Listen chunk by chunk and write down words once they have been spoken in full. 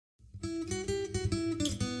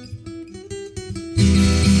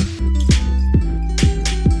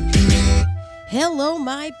Hello,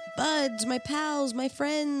 my buds, my pals, my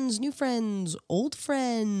friends, new friends, old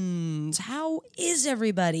friends. How is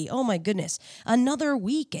everybody? Oh my goodness. Another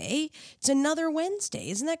week, eh? It's another Wednesday.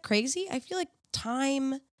 Isn't that crazy? I feel like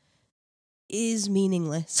time is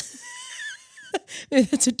meaningless.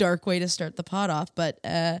 That's a dark way to start the pod off, but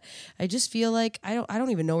I just feel like I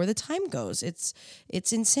don't even know where the time goes. It's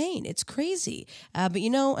insane. It's crazy. But you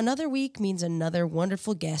know, another week means another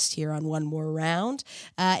wonderful guest here on One More Round.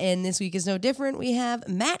 And this week is no different. We have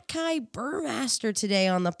Matkai Burmaster today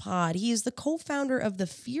on the pod. He is the co-founder of the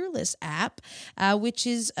Fearless app, which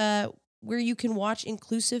is where you can watch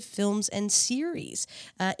inclusive films and series.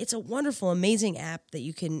 It's a wonderful, amazing app that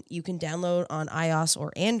you can download on iOS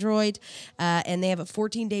or Android, and they have a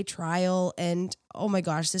 14-day trial. And oh my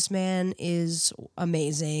gosh, this man is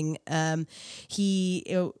amazing.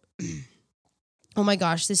 Oh my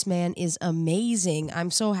gosh, this man is amazing.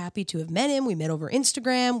 I'm so happy to have met him. We met over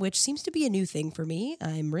Instagram, which seems to be a new thing for me.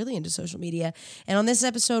 I'm really into social media. And on this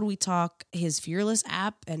episode, we talk his Fearless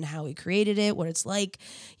app and how he created it, what it's like,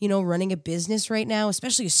 you know, running a business right now,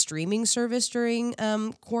 especially a streaming service during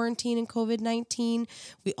quarantine and COVID-19.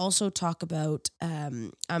 We also talk about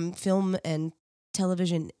film and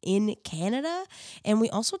television in Canada, and we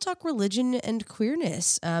also talk religion and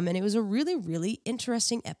queerness. And it was a really, really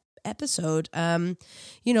interesting episode. You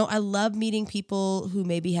know, I love meeting people who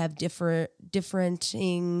maybe have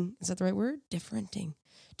differentiating. Is that the right word? Differentiating.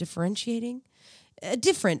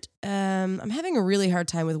 Different. I'm having a really hard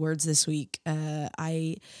time with words this week.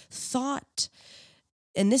 I thought,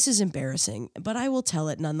 and this is embarrassing, but I will tell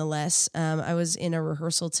it nonetheless. I was in a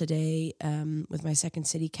rehearsal today with my Second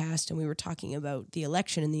City cast, and we were talking about the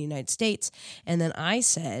election in the United States. And then I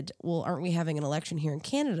said, well, aren't we having an election here in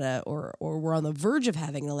Canada? Or we're on the verge of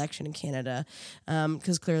having an election in Canada,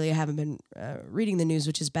 because clearly I haven't been reading the news,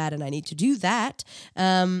 which is bad, and I need to do that.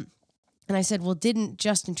 And I said, well, didn't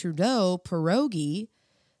Justin Trudeau prorogue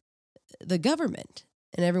the government?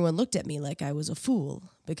 And everyone looked at me like I was a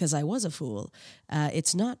fool, because I was a fool.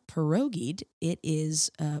 It's not prorogued, it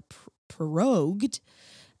is prorogued.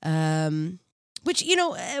 Which, you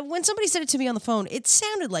know, when somebody said it to me on the phone, it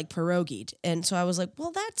sounded like prorogued. And so I was like,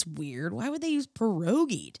 well, that's weird. Why would they use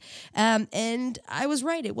prorogued? And I was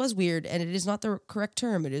right. It was weird. And it is not the correct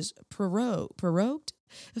term. It is prorogued.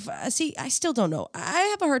 See, I still don't know. I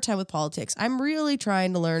have a hard time with politics. I'm really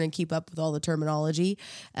trying to learn and keep up with all the terminology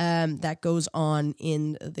that goes on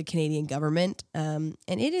in the Canadian government. And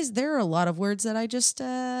there are a lot of words that I just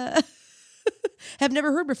have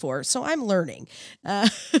never heard before. So I'm learning.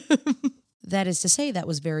 That is to say, that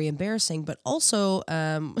was very embarrassing, but also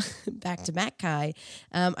back to Matkai.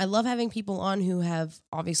 I love having people on who have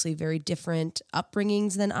obviously very different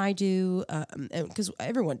upbringings than I do, because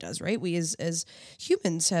everyone does, right? We as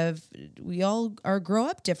humans we all grow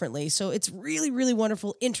up differently. So it's really, really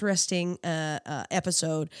wonderful, interesting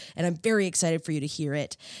episode, and I'm very excited for you to hear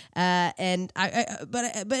it. But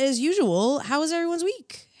as usual, how is everyone's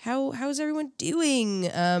week? How is everyone doing?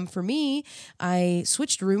 For me, I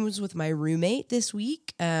switched rooms with my roommate this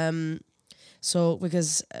week. So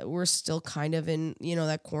because we're still kind of in, you know,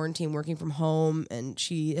 that quarantine, working from home, and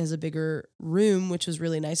she has a bigger room, which was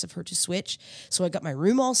really nice of her to switch. So I got my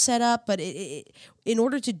room all set up, but in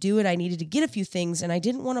order to do it, I needed to get a few things, and I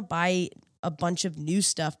didn't want to buy a bunch of new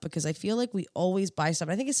stuff because I feel like we always buy stuff.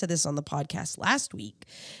 I think I said this on the podcast last week.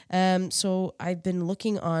 So I've been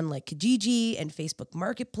looking on like Kijiji and Facebook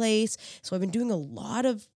Marketplace. So I've been doing a lot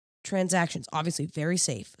of transactions, obviously very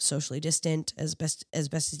safe, socially distant as best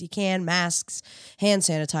as you can, masks, hand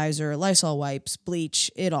sanitizer, Lysol wipes, bleach,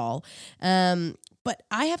 it all. But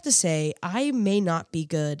I have to say, I may not be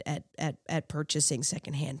good at purchasing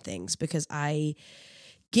secondhand things, because I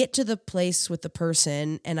get to the place with the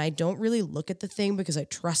person and I don't really look at the thing because I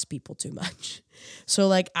trust people too much. So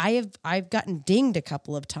like I've gotten dinged a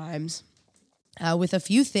couple of times with a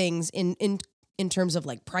few things in terms of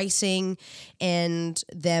like pricing, and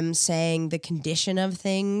them saying the condition of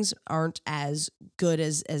things aren't as good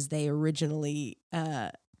as they originally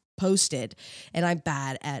posted. And I'm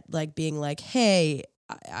bad at like being like, hey,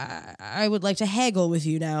 I would like to haggle with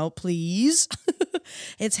you now, please.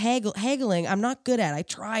 It's haggling. I'm not good at it. I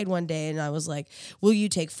tried one day and I was like, will you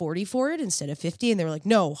take 40 for it instead of 50? And they were like,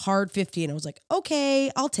 no, hard 50. And I was like,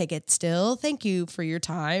 okay, I'll take it still. Thank you for your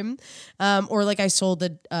time. Or like I sold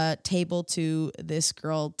a table to this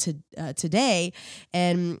girl today,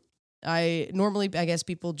 and I guess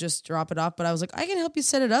people just drop it off, but I was like, I can help you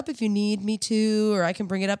set it up if you need me to, or I can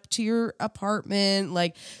bring it up to your apartment.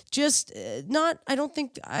 Like, just I don't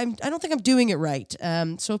think I'm doing it right.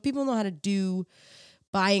 So if people know how to do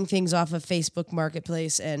buying things off of Facebook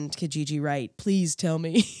Marketplace and Kijiji Right. Please tell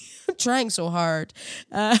me. I'm trying so hard.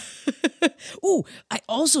 Ooh, I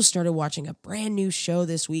also started watching a brand new show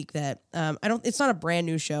this week that it's not a brand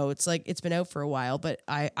new show. It's like it's been out for a while, but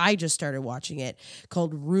I just started watching it,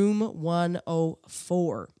 called Room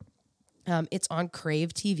 104. It's on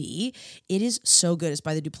Crave TV. It is so good. It's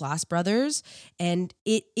by the Duplass brothers, and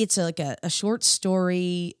it's like a short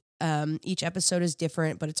story. Each episode is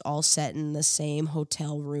different, but it's all set in the same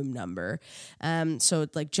hotel room number. So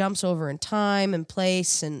it like jumps over in time and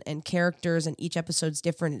place and characters, and each episode's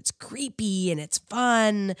different. It's creepy and it's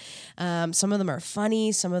fun. Some of them are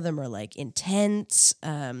funny. Some of them are like intense.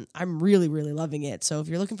 I'm really, really loving it. So if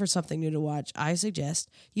you're looking for something new to watch, I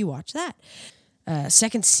suggest you watch that.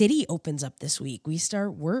 Second City opens up this week. We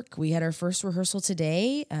start work. We had our first rehearsal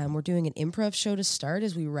today. We're doing an improv show to start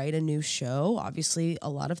as we write a new show. Obviously, a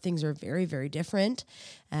lot of things are very, very different.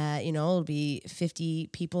 It'll be 50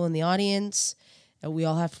 people in the audience.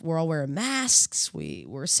 We're all wearing masks.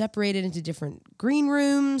 We're separated into different green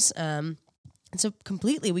rooms. And so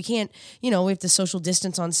completely, we can't, we have to social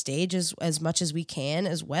distance on stage as much as we can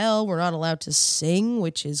as well. We're not allowed to sing,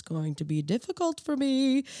 which is going to be difficult for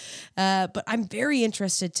me. But I'm very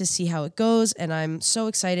interested to see how it goes, and I'm so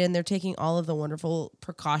excited. And they're taking all of the wonderful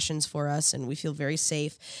precautions for us, and we feel very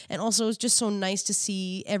safe. And also, it's just so nice to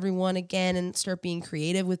see everyone again and start being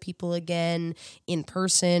creative with people again in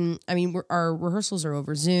person. I mean, our rehearsals are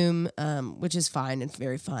over Zoom, which is fine and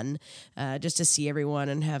very fun, just to see everyone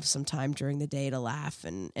and have some time during the day to laugh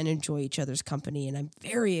and enjoy each other's company. And I'm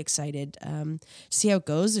very excited to see how it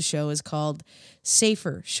goes. The show is called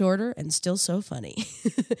Safer, Shorter, and Still So Funny,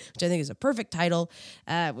 which I think is a perfect title,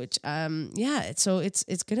 so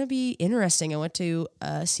it's going to be interesting. I went to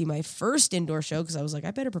see my first indoor show because I was like,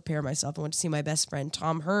 I better prepare myself. I went to see my best friend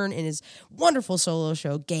Tom Hearn in his wonderful solo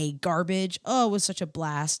show, Gay Garbage. Oh, it was such a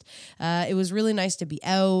blast. It was really nice to be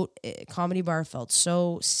out. Comedy Bar felt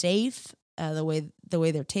so safe. The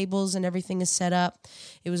way their tables and everything is set up.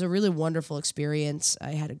 It was a really wonderful experience.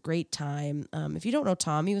 I had a great time. If you don't know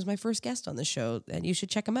Tom, he was my first guest on the show, and you should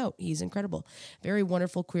check him out. He's incredible. Very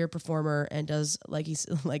wonderful queer performer, and does, like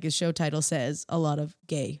his show title says, a lot of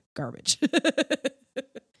gay garbage.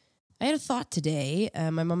 I had a thought today.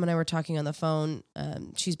 My mom and I were talking on the phone.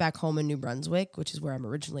 She's back home in New Brunswick, which is where I'm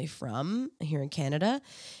originally from, here in Canada.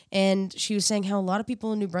 And she was saying how a lot of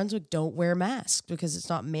people in New Brunswick don't wear masks because it's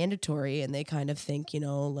not mandatory. And they kind of think,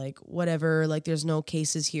 like, whatever, like there's no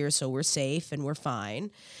cases here, so we're safe and we're fine.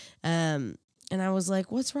 And I was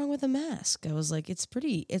like, what's wrong with a mask? I was like, it's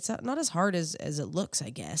not as hard as it looks, I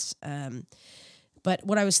guess. But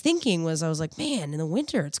what I was thinking was, I was like, man, in the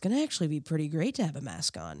winter, it's going to actually be pretty great to have a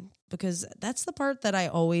mask on, because that's the part that I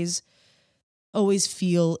always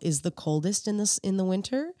feel is the coldest in the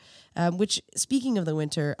winter. Which, speaking of the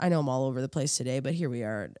winter, I know I'm all over the place today, but here we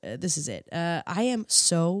are. This is it. I am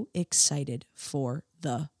so excited for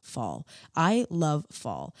the fall. I love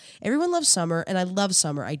fall. Everyone loves summer, and I love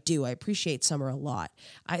summer. I do. I appreciate summer a lot.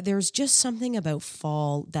 There's just something about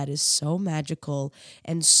fall that is so magical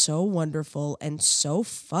and so wonderful and so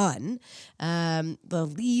fun. The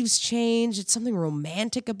leaves change. It's something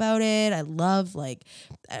romantic about it. I love,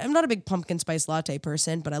 I'm not a big pumpkin spice latte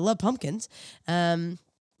person, but I love pumpkins.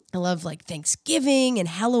 I love Thanksgiving, and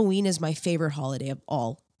Halloween is my favorite holiday of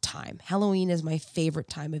all time. Halloween is my favorite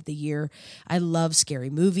time of the year. I love scary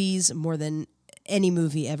movies more than any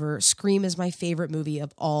movie ever. Scream is my favorite movie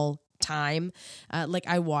of all time.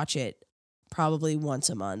 I watch it probably once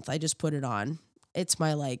a month. I just put it on. It's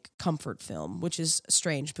my comfort film, which is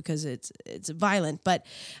strange because it's violent, but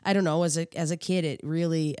I don't know, as a kid it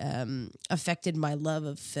really affected my love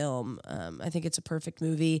of film. I think it's a perfect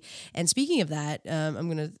movie. And speaking of that,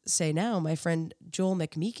 I'm going to say now, my friend Joel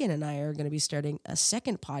McMeekin and I are going to be starting a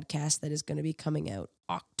second podcast that is going to be coming out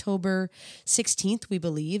October 16th, we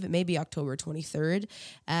believe. It may be October 23rd,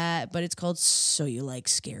 but it's called So You Like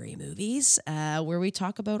Scary Movies, where we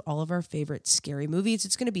talk about all of our favorite scary movies.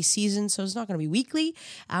 It's going to be seasoned, so it's not going to be weekly,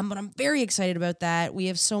 but I'm very excited about that. We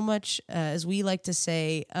have so much, as we like to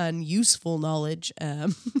say, unuseful knowledge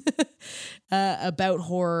about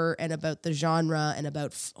horror and about the genre and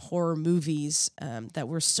about horror movies that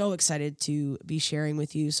we're so excited to be sharing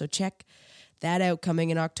with you. So check that out,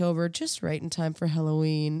 coming in October, just right in time for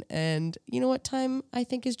Halloween. And you know what time I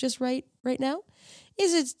think is just right now?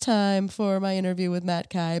 Is it's time for my interview with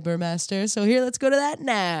Matkai Burmaster. So here, let's go to that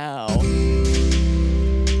now.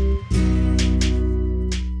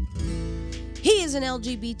 He is an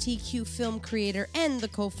LGBTQ film creator and the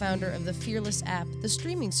co-founder of the Fearless app, the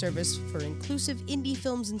streaming service for inclusive indie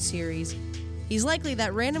films and series. He's likely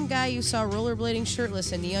that random guy you saw rollerblading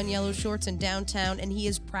shirtless in neon yellow shorts in downtown, and he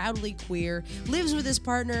is proudly queer, lives with his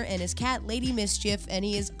partner and his cat, Lady Mischief, and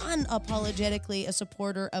he is unapologetically a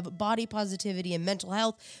supporter of body positivity and mental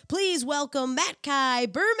health. Please welcome Matkai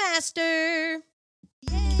Burmaster!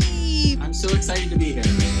 Yay! I'm so excited to be here.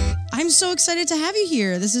 I'm so excited to have you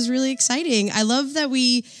here. This is really exciting. I love that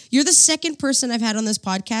you're the second person I've had on this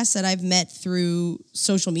podcast that I've met through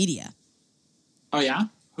social media. Oh, yeah?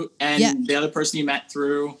 And the other person you met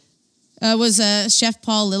through? Was Chef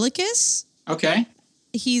Paul Lilikis. Okay.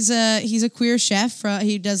 He's a queer chef.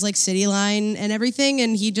 He does like City Line and everything,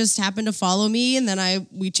 and he just happened to follow me, and then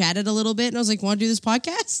we chatted a little bit, and I was like, want to do this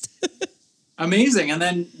podcast? Amazing. And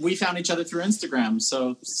then we found each other through Instagram,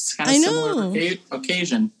 so it's kind of similar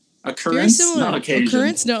occasion. Occurrence, not occasion.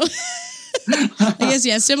 Occurrence, no. I guess,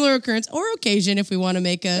 yeah, similar occurrence or occasion if we want to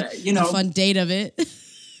make a fun date of it.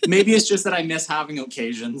 Maybe it's just that I miss having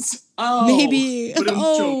occasions. Oh, maybe.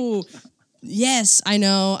 Oh, yes, I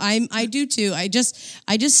know. I do too. I just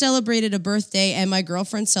celebrated a birthday, and my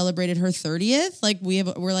girlfriend celebrated her 30th. Like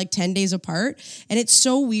we're like 10 days apart, and it's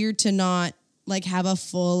so weird to not like have a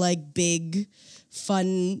full like big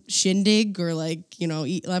fun shindig or like,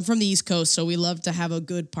 I'm from the East Coast, so we love to have a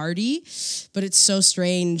good party, but it's so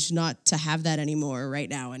strange not to have that anymore right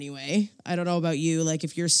now anyway. I don't know about you, like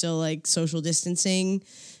if you're still like social distancing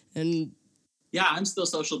and... Yeah, I'm still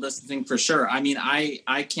social distancing for sure. I mean,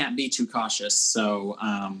 I can't be too cautious. So,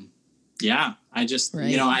 I just,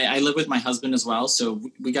 I live with my husband as well, so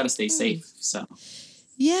we got to stay safe. So...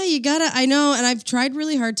 Yeah, you gotta, I know, and I've tried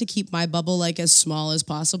really hard to keep my bubble like as small as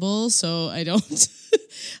possible, so I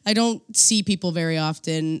don't see people very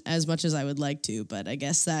often as much as I would like to, but I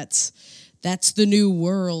guess that's the new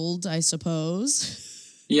world, I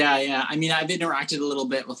suppose. Yeah. I mean, I've interacted a little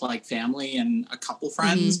bit with like family and a couple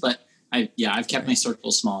friends, but I've kept my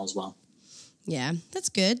circle small as well. Yeah, that's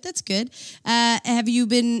good. Have you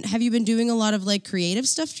been doing a lot of like creative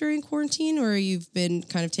stuff during quarantine, or you've been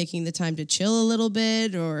kind of taking the time to chill a little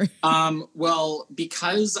bit, or? Well,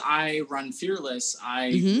 because I run Fearless,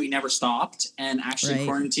 we never stopped, and actually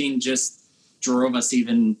quarantine just drove us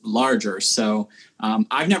even larger. So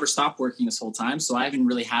I've never stopped working this whole time, so I haven't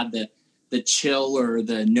really had the chill or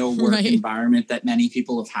the no work environment that many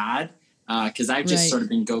people have had, because I've just sort of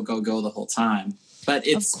been go the whole time. But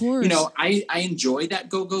it's, I enjoy that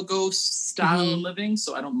go style of living,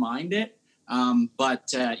 so I don't mind it.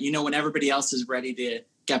 But when everybody else is ready to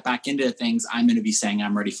get back into things, I'm going to be saying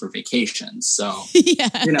I'm ready for vacation. So,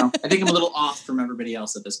 I think I'm a little off from everybody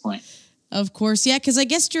else at this point. Of course. Yeah. Cause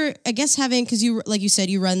because you, like you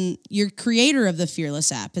said, you're creator of the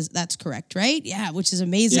Fearless app. That's correct, right? Yeah. Which is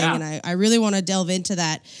amazing. Yeah. And I really want to delve into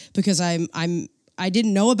that because I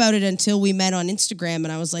didn't know about it until we met on Instagram,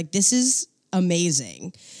 and I was like, this is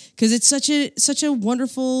amazing, because it's such a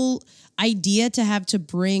wonderful idea to have to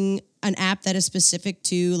bring an app that is specific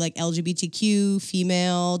to like LGBTQ,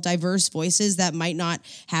 female, diverse voices that might not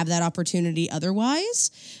have that opportunity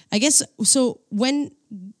otherwise.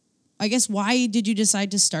 Why did you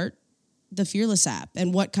decide to start the Fearless app,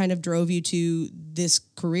 and what kind of drove you to this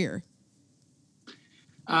career?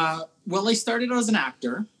 Well, I started as an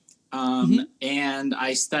actor. And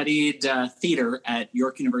I studied theater at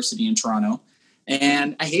York University in Toronto,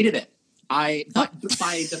 and I hated it. By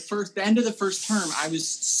the end of the first term, I was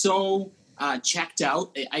so checked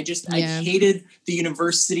out. I hated the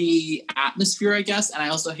university atmosphere, I guess, and I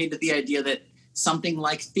also hated the idea that something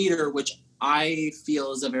like theater, which I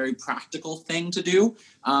feel is a very practical thing to do,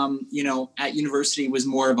 at university was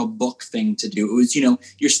more of a book thing to do. It was,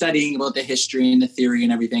 you're studying about the history and the theory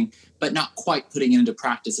and everything, but not quite putting it into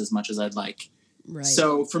practice as much as I'd like. Right.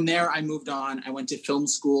 So from there, I moved on. I went to film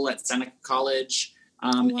school at Seneca College.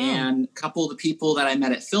 And a couple of the people that I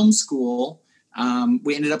met at film school,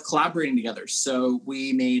 we ended up collaborating together. So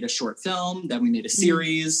we made a short film, then we made a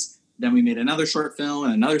series, then we made another short film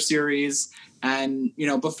and another series. And,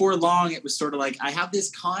 before long, it was sort of like, I have this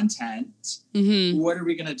content. What are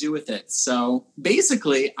we going to do with it? So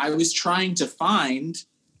basically, I was trying to find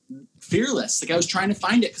Fearless. Like I was trying to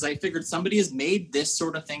find it because I figured somebody has made this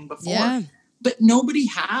sort of thing before, but nobody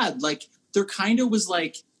had. Like there kind of was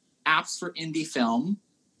like apps for indie film,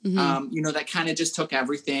 that kind of just took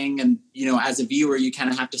everything. And, as a viewer, you kind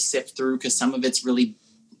of have to sift through because some of it's really,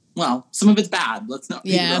 some of it's bad. Let's not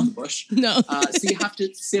beat around the bush. No. So you have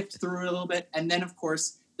to sift through it a little bit. And then, of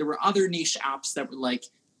course, there were other niche apps that were like,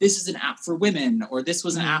 this is an app for women, or this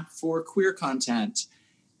was an app for queer content.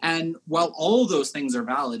 And while all of those things are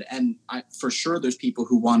valid, and for sure there's people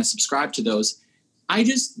who want to subscribe to those, I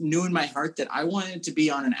just knew in my heart that I wanted to be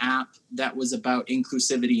on an app that was about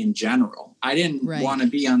inclusivity in general. I didn't want to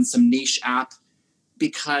be on some niche app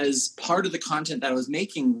because part of the content that I was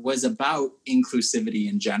making was about inclusivity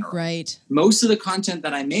in general. Right. Most of the content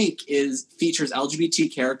that I make features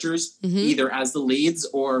LGBT characters, either as the leads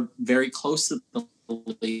or very close to the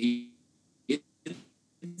lead.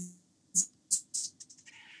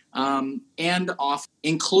 And off,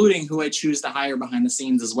 including who I choose to hire behind the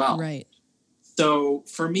scenes as well. Right. So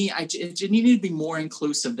for me, it needed to be more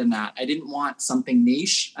inclusive than that. I didn't want something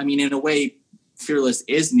niche. I mean, in a way, Fearless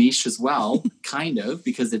is niche as well, kind of,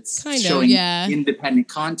 because it's showing independent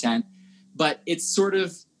content. But it's sort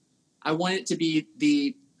of, I want it to be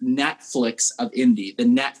the Netflix of indie, the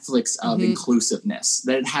Netflix of inclusiveness,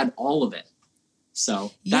 that it had all of it.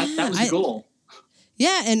 So that was the goal.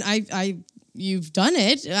 Yeah, and you've done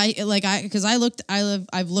it.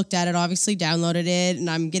 I've looked at it, obviously downloaded it, and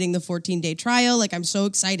I'm getting the 14-day trial. Like, I'm so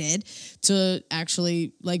excited to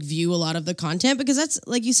actually like view a lot of the content, because that's,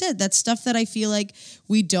 like you said, that's stuff that I feel like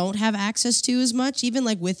we don't have access to as much, even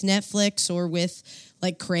like with Netflix or with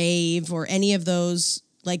like Crave or any of those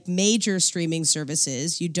like major streaming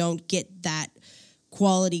services. You don't get that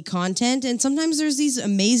quality content, and sometimes there's these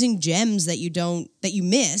amazing gems that you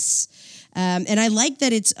miss. And I like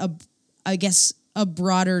that it's a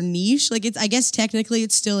broader niche. Like, I guess technically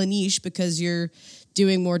it's still a niche because you're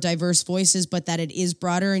doing more diverse voices, but that it is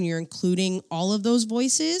broader and you're including all of those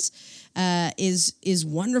voices is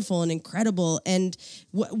wonderful and incredible. And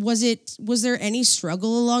was there any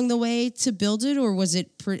struggle along the way to build it, or was it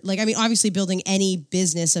obviously building any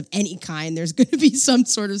business of any kind, there's going to be some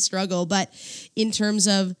sort of struggle, but in terms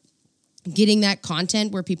of getting that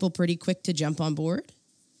content, were people pretty quick to jump on board?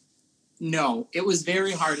 No, it was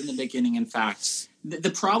very hard in the beginning. In fact,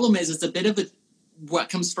 the problem is it's a bit of what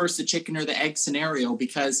comes first, the chicken or the egg scenario,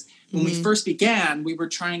 because when we first began, we were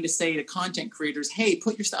trying to say to content creators, hey,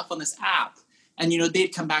 put your stuff on this app. And,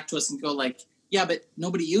 they'd come back to us and go like, yeah, but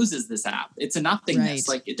nobody uses this app. It's a nothingness.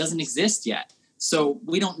 Like, it doesn't exist yet. So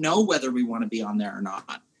we don't know whether we want to be on there or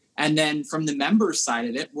not. And then from the members side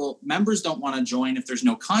of it, well, members don't want to join if there's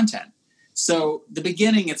no content. So the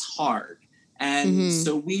beginning, it's hard. And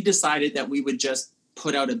so we decided that we would just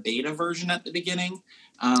put out a beta version at the beginning.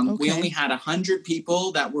 We only had 100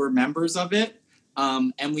 people that were members of it.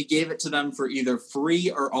 And we gave it to them for either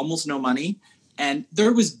free or almost no money. And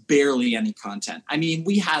there was barely any content. I mean,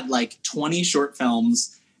 we had like 20 short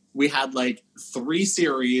films. We had like 3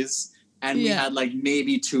 series. And we had like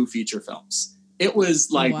maybe 2 feature films. It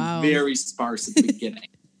was like very sparse at the beginning.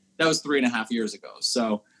 That was 3.5 years ago.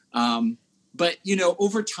 So, but,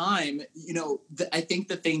 over time, I think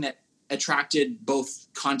the thing that attracted both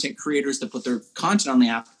content creators to put their content on the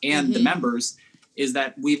app and the members is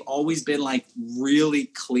that we've always been like really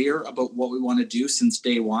clear about what we want to do since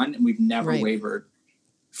day one. And we've never wavered.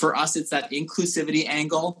 For us, it's that inclusivity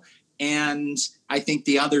angle. And I think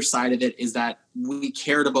the other side of it is that we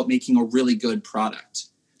cared about making a really good product.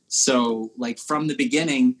 So like from the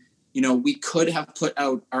beginning, we could have put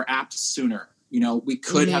out our app sooner. We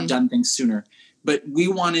could have done things sooner, but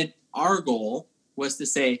our goal was to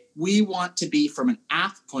say, we want to be, from an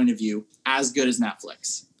app point of view, as good as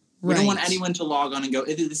Netflix. We don't want anyone to log on and go,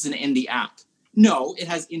 this is an indie app. No, it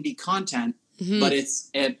has indie content, but it's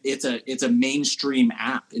a mainstream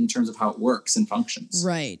app in terms of how it works and functions.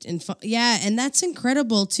 Right. And and that's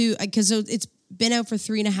incredible too, because it's been out for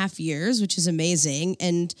 3.5 years, which is amazing.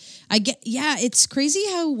 And it's crazy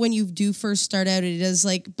how when you do first start out, it is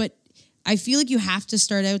like, but I feel like you have to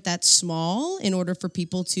start out that small in order for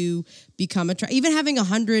people to become even having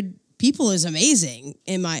 100 people is amazing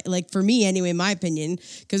for me anyway, in my opinion,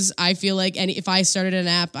 because I feel like if I started an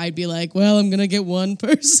app, I'd be like, well, I'm going to get one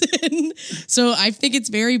person. So I think it's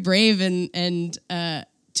very brave and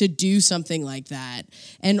to do something like that.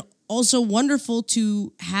 And also wonderful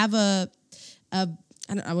to have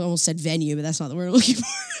I almost said venue, but that's not the word I'm looking for.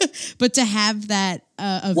 But to have that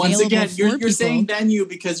available. Once again, you're saying venue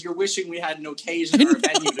because you're wishing we had an occasion or a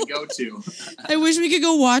venue to go to. I wish we could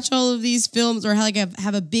go watch all of these films, or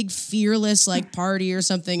have a big Fearless like party or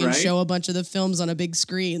something and show a bunch of the films on a big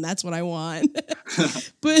screen. That's what I want.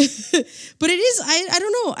 But it is. I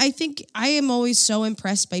don't know. I think I am always so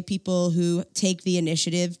impressed by people who take the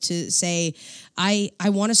initiative to say, I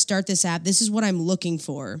want to start this app. This is what I'm looking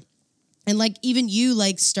for. And like even you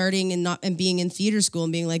like starting and being in theater school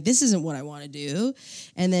and being like, this isn't what I want to do.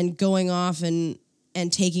 And then going off and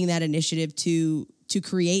taking that initiative to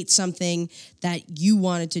create something that you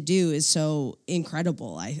wanted to do is so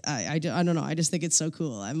incredible. I don't know. I just think it's so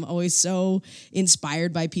cool. I'm always so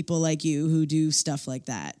inspired by people like you who do stuff like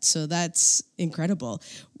that. So that's incredible.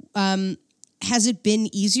 has it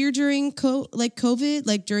been easier during COVID,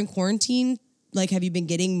 like during quarantine? Like, have you been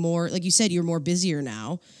getting more, like you said, you're more busier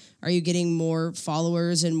now. Are you getting more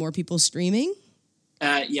followers and more people streaming?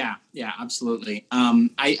 Yeah, absolutely.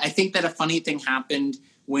 I think that a funny thing happened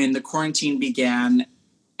when the quarantine began.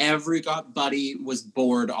 Everybody was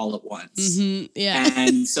bored all at once. Mm-hmm, yeah.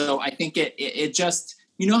 And so I think it just,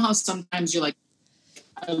 you know how sometimes you're like,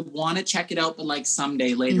 I want to check it out, but like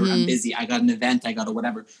someday later I'm busy. I got an event, I got a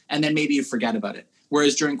whatever. And then maybe you forget about it.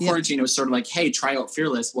 Whereas during quarantine, it was sort of like, hey, try out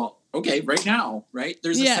Fearless. Well, okay, right now, right?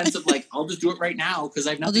 There's a sense of like, I'll just do it right now because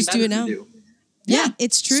I've nothing better to do. Yeah,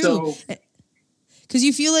 it's true. Because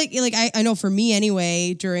you feel like I know for me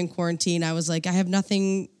anyway, during quarantine, I was like, I have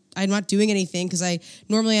nothing, I'm not doing anything because I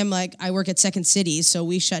work at Second City, so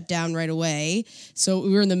we shut down right away. So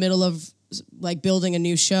we were in the middle of like building a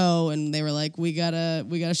new show, and they were like, we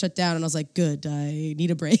gotta shut down, and I was like, good, I need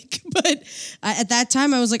a break. But at that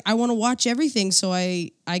time, I was like, I want to watch everything, so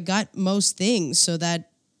I got most things, so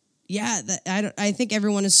that I think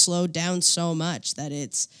everyone has slowed down so much that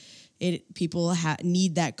people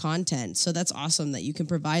need that content. So that's awesome that you can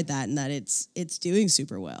provide that and that it's doing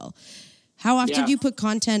super well. How often do you put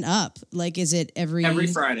content up? Like, is it every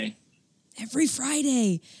Friday? Every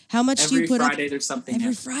Friday. How much do you put up? Every Friday there's something.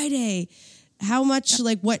 Every Friday. How much,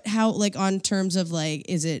 on terms of like,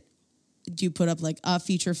 do you put up like a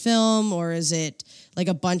feature film or is it like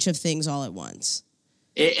a bunch of things all at once?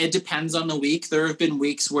 It depends on the week. There have been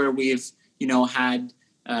weeks where we've, had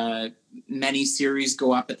many series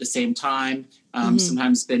go up at the same time.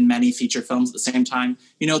 Sometimes been many feature films at the same time.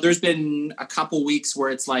 There's been a couple weeks where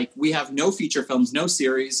it's like we have no feature films, no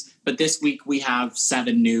series, but this week we have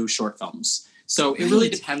 7 new short films. So it really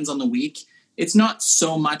depends on the week. It's not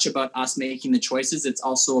so much about us making the choices. It's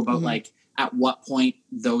also about like at what point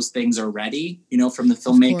those things are ready, from the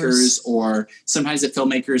filmmakers, or sometimes the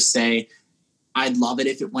filmmakers say, I'd love it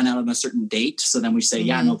if it went out on a certain date. So then we say,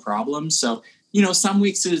 yeah, no problem. So, some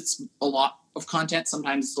weeks it's a lot of content.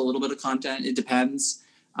 Sometimes it's a little bit of content. It depends.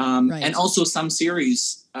 And also some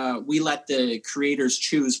series, we let the creators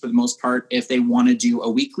choose for the most part if they want to do a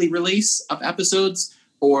weekly release of episodes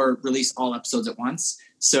or release all episodes at once.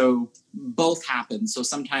 So both happen. So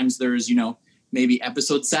sometimes there's, maybe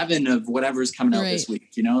episode 7 of whatever's coming out this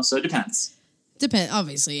week, so it depends.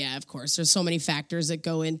 Obviously, yeah, of course. There's so many factors that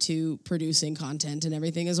go into producing content and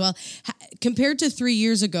everything as well. Compared to 3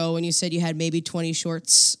 years ago when you said you had maybe 20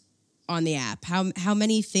 shorts on the app, how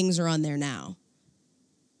many things are on there now?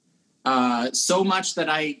 So much that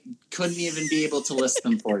I couldn't even be able to list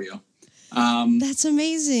them for you. That's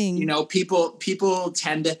amazing. People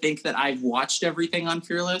tend to think that I've watched everything on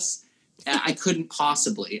Fearless. I couldn't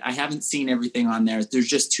possibly. I haven't seen everything on there. There's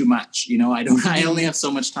just too much. I only have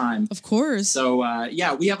so much time. Of course. So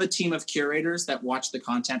we have a team of curators that watch the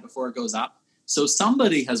content before it goes up. So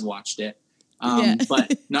somebody has watched it,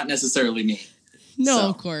 but not necessarily me. No,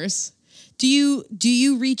 of course. Do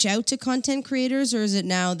you reach out to content creators, or is it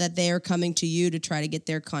now that they are coming to you to try to get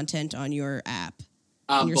their content on your app,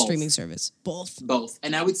 on your streaming service? Both.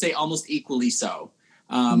 And I would say almost equally so.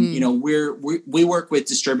 We work with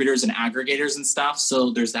distributors and aggregators and stuff.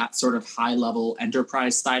 So there's that sort of high level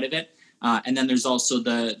enterprise side of it. And then there's also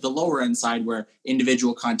the lower end side where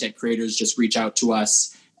individual content creators just reach out to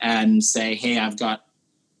us and say, hey, I've got,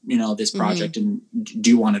 this project and do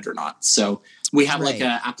you want it or not? So we have like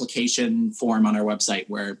a application form on our website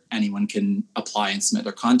where anyone can apply and submit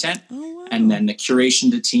their content. Oh, wow. And then the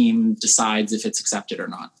curation team decides if it's accepted or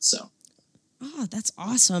not. So. Oh, that's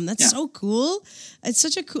awesome. That's so cool. It's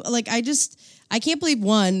such a cool, I can't believe,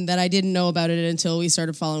 one, that I didn't know about it until we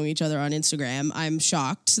started following each other on Instagram. I'm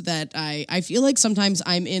shocked that I feel like sometimes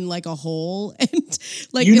I'm in like a hole and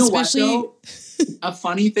like, especially. What, a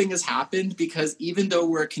funny thing has happened because even though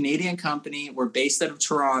we're a Canadian company, we're based out of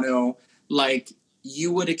Toronto, like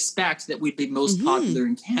you would expect that we'd be most popular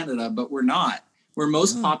in Canada, but we're not. We're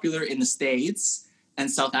most popular in the States and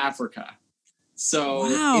South Africa. So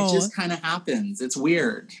it just kind of happens. It's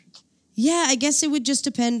weird. Yeah, I guess it would just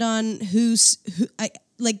depend on who.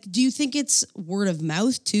 Do you think it's word of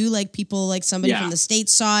mouth too? Like people, like somebody from the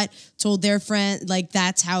States saw it, told their friend, like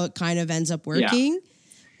that's how it kind of ends up working? Yeah.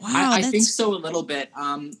 Wow. I think so a little bit.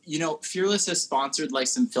 Fearless has sponsored like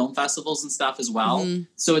some film festivals and stuff as well.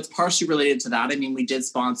 So it's partially related to that. I mean, we did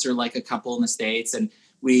sponsor like a couple in the States and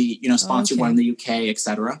we, sponsored one in the UK, et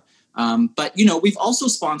cetera. But, we've also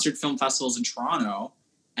sponsored film festivals in Toronto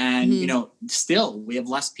and, still we have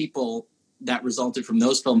less people that resulted from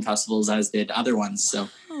those film festivals as did other ones. So,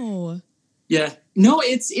 Yeah. No,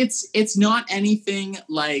 it's not anything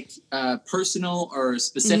like personal or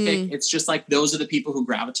specific. It's just like those are the people who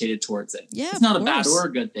gravitated towards it. Yeah, it's not of a bad course. or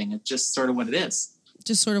a good thing. It's just sort of what it is.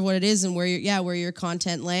 Just sort of what it is and where your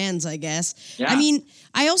content lands, I guess. Yeah. I mean,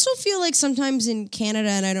 I also feel like sometimes in Canada,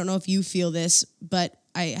 and I don't know if you feel this, but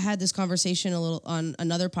I had this conversation a little on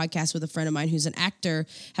another podcast with a friend of mine who's an actor,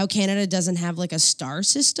 how Canada doesn't have like a star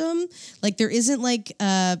system. Like there isn't like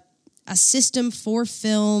a system for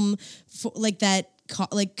film for like that.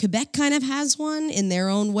 Like Quebec kind of has one in their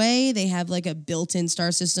own way. They have like a built-in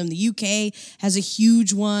star system. The UK has a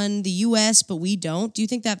huge one, the US, but we don't. Do you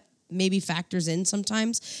think that maybe factors in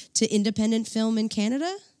sometimes to independent film in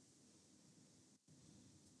Canada?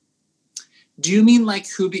 Do you mean like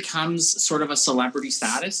who becomes sort of a celebrity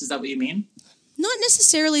status? Is that what you mean? Not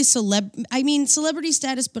necessarily celebrity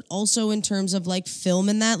status, but also in terms of like film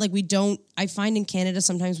and that. Like I find in Canada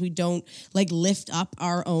sometimes we don't like lift up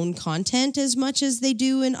our own content as much as they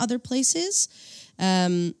do in other places.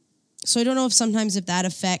 So I don't know if that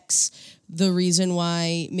affects the reason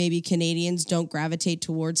why maybe Canadians don't gravitate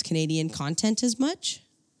towards Canadian content as much.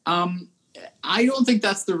 I don't think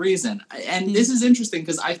that's the reason. And this is interesting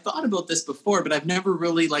because I thought about this before, but I've never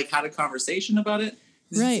really like had a conversation about it.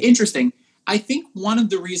 Right. It's interesting. I think one of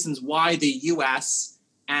the reasons why the US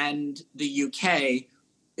and the UK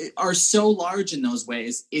are so large in those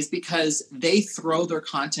ways is because they throw their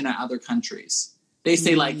content at other countries. They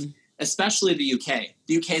say like, especially the UK.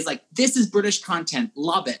 The UK is like, this is British content,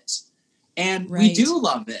 love it. And we do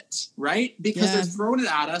love it, right? Because they're throwing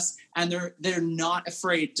it at us and they're not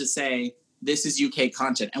afraid to say, this is UK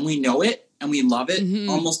content. And we know it and we love it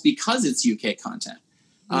almost because it's UK content.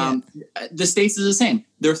 The States is the same.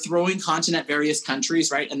 They're throwing content at various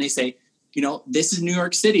countries, right? And they say, this is New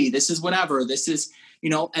York City. This is whatever. This is,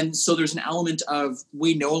 and so there's an element of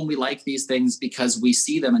we know and we like these things because we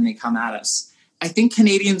see them and they come at us. I think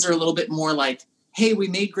Canadians are a little bit more like, hey, we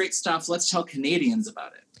made great stuff. Let's tell Canadians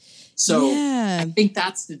about it. So I think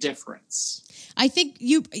that's the difference. I think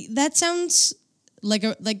that sounds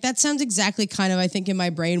that sounds exactly kind of, I think in my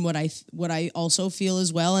brain what I also feel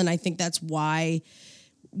as well. And I think that's why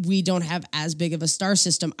we don't have as big of a star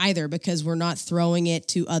system either, because we're not throwing it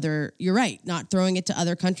to not throwing it to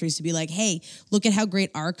other countries to be like, hey, look at how great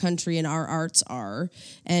our country and our arts are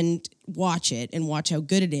and watch it and watch how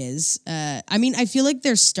good it is. I feel like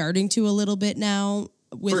they're starting to a little bit now.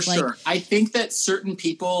 For sure. I think that certain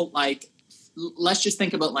people, like, let's just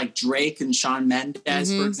think about like Drake and Shawn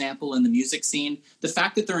Mendes, for example, in the music scene. The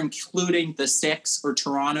fact that they're including the Six or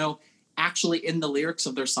Toronto actually in the lyrics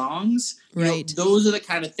of their songs, those are the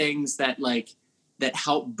kind of things that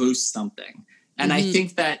help boost something. And I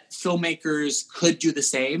think that filmmakers could do the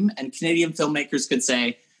same, and Canadian filmmakers could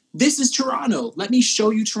say, this is Toronto. Let me show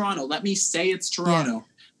you Toronto. Let me say it's Toronto. Yeah.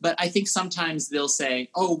 But I think sometimes they'll say,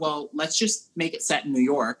 oh, well, let's just make it set in New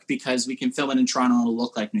York because we can film it in Toronto and it'll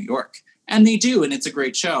look like New York. And they do, and it's a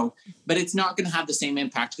great show. But it's not going to have the same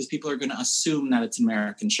impact because people are going to assume that it's an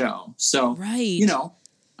American show. So,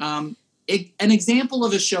 an example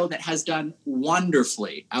of a show that has done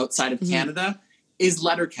wonderfully outside of Canada is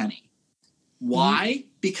Letterkenny. Why?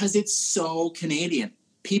 Because it's so Canadian.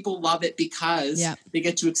 People love it because they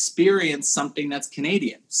get to experience something that's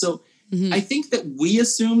Canadian. So I think that we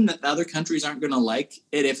assume that the other countries aren't going to like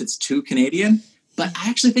it if it's too Canadian, but I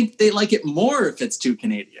actually think they like it more if it's too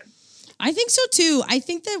Canadian. I think so too. I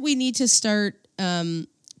think that we need to start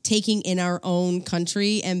taking in our own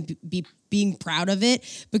country and being proud of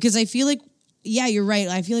it, because I feel like, yeah, you're right.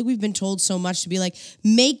 I feel like we've been told so much to be like,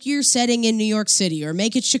 make your setting in New York City or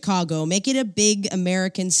make it Chicago, make it a big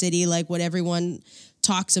American city, like what everyone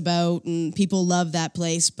talks about and people love that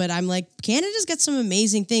place. But I'm like, Canada's got some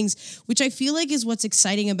amazing things, which I feel like is what's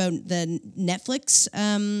exciting about the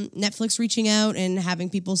Netflix reaching out and having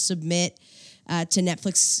people submit to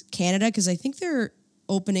Netflix Canada, because I think they're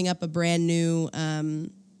opening up a brand new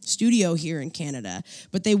studio here in Canada,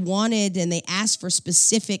 but they wanted and they asked for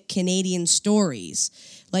specific Canadian stories.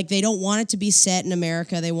 Like they don't want it to be set in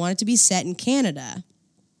America. They want it to be set in Canada.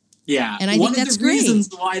 Yeah. And I think that's great. One of the reasons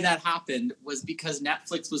why that happened was because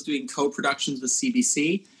Netflix was doing co-productions with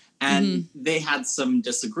CBC and they had some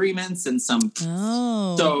disagreements and some.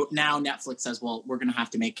 Oh. So now Netflix says, well, we're going to have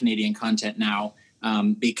to make Canadian content now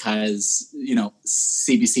because,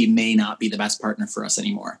 CBC may not be the best partner for us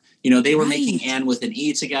anymore. They were making Anne with an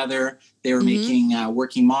E together. They were making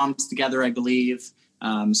Working Moms together, I believe.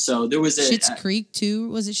 So there was Schitt's Creek too.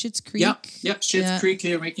 Was it Schitt's Creek? Yep. Schitt's Creek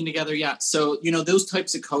they were making together. Yeah. So, those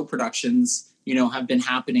types of co-productions, have been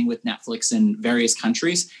happening with Netflix in various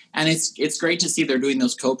countries. And it's great to see they're doing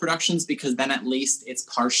those co-productions because then at least it's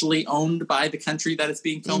partially owned by the country that it's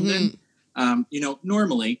being filmed in.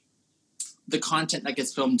 Normally the content that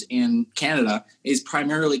gets filmed in Canada is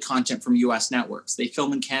primarily content from US networks. They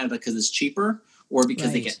film in Canada because it's cheaper or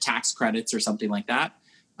because they get tax credits or something like that.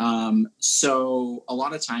 So a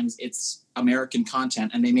lot of times it's American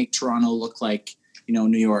content and they make Toronto look like,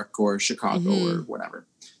 New York or Chicago or whatever.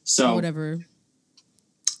 So whatever.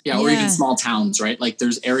 Yeah, or even small towns, right? Like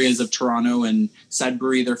there's areas of Toronto and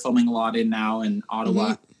Sudbury they're filming a lot in now, and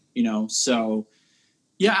Ottawa, So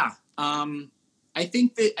yeah, I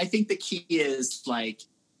think the key is like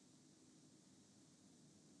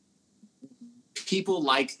people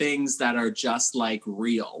like things that are just like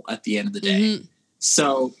real at the end of the day.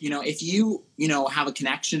 So, if you have a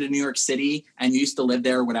connection to New York City and you used to live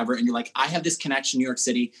there or whatever, and you're like, I have this connection to New York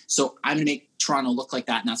City, so I'm going to make Toronto look like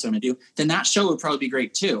that, and that's what I'm going to do, then that show would probably be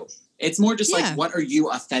great too. It's more just like, what are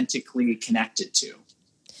you authentically connected to?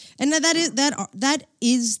 And that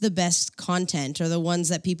is the best content, or the ones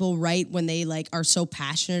that people write when they like are so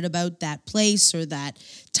passionate about that place or that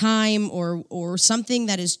time or something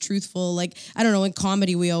that is truthful. Like, I don't know, in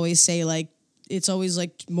comedy we always say like, it's always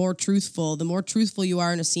like more truthful. The more truthful you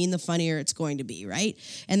are in a scene, the funnier it's going to be, right?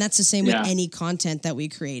 And that's the same with any content that we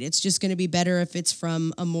create. It's just going to be better if it's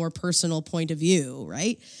from a more personal point of view,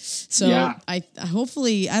 right? So I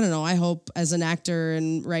hopefully, I don't know, I hope as an actor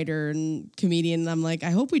and writer and comedian, I'm like,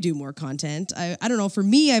 I hope we do more content. I don't know, for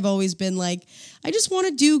me, I've always been like, I just want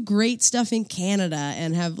to do great stuff in Canada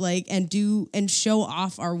and have like, and show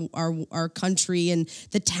off our country and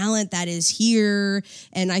the talent that is here.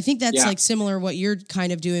 And I think that's like similar what you're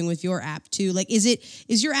kind of doing with your app too. Like, is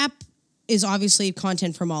your app is obviously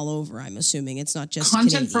content from all over, I'm assuming. It's not just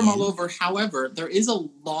content Canadian. From all over. However, there is a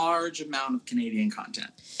large amount of Canadian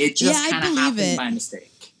content. It just kind of happened by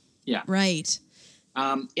mistake. Yeah. Right.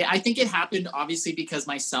 I think it happened obviously because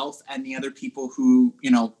myself and the other people who,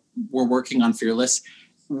 were working on Fearless,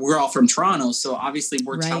 we're all from Toronto. So obviously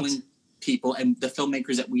we're telling people and the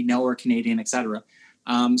filmmakers that we know are Canadian, et cetera.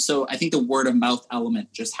 So I think the word of mouth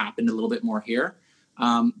element just happened a little bit more here.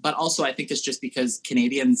 But also I think it's just because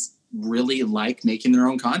Canadians really like making their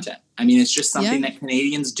own content. I mean, it's just something that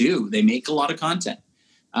Canadians do. They make a lot of content,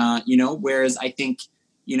 whereas I think,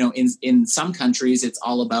 in some countries it's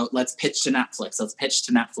all about, let's pitch to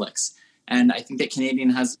Netflix. And I think that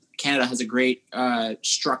Canada has a great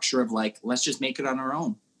structure of like, let's just make it on our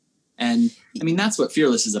own. And I mean, that's what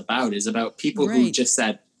Fearless is about people who just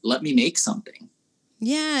said, let me make something.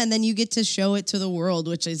 Yeah, and then you get to show it to the world,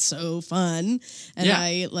 which is so fun. And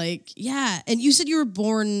and you said you were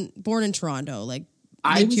born in Toronto, like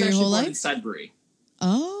I was actually born in Sudbury.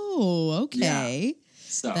 Oh, okay. Yeah.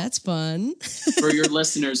 So that's fun. For your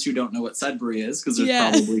listeners who don't know what Sudbury is, because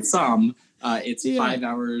there's probably some, it's 5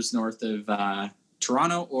 hours north of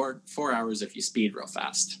Toronto, or 4 hours if you speed real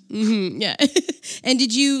fast. Yeah. And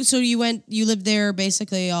you lived there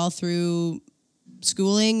basically all through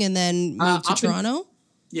schooling and then moved to Toronto?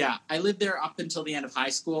 Yeah, I lived there up until the end of high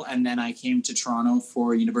school, and then I came to Toronto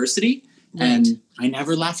for university, and I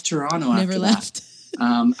never left Toronto after that.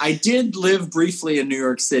 I did live briefly in New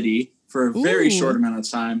York City for a very short amount of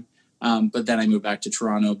time, but then I moved back to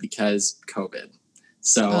Toronto because COVID.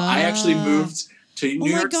 So I actually moved to New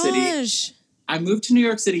York City. I moved to New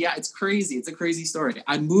York City. Yeah, it's crazy. It's a crazy story.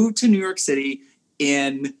 I moved to New York City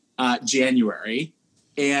in January.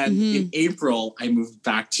 And in April, I moved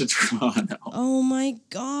back to Toronto. Oh my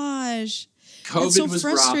gosh. COVID was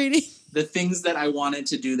frustrating. Rough. The things that I wanted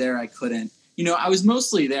to do there, I couldn't. I was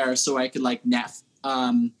mostly there so I could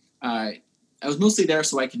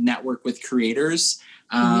network with creators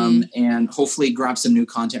and hopefully grab some new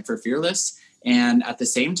content for Fearless. And at the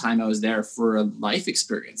same time, I was there for a life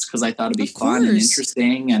experience because I thought it'd be fun and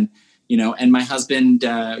interesting. And, and my husband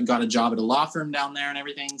got a job at a law firm down there and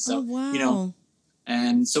everything. So,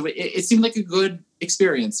 and so it seemed like a good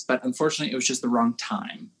experience, but unfortunately it was just the wrong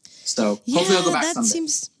time. So hopefully I'll go back someday.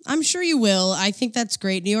 I'm sure you will. I think that's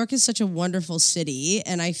great. New York is such a wonderful city.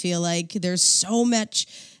 And I feel like there's so much,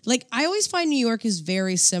 like I always find New York is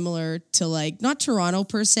very similar to like, not Toronto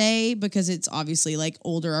per se, because it's obviously like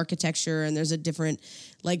older architecture and there's a different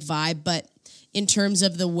like vibe. But in terms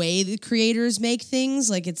of the way the creators make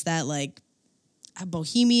things, like it's that like a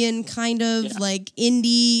bohemian kind of like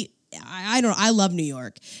indie. I love New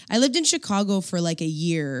York. I lived in Chicago for like a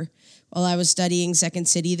year while I was studying Second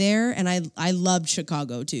City there, and I loved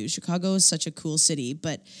Chicago too. Chicago is such a cool city,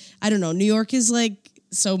 but I don't know, New York is like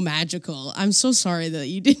so magical. I'm so sorry that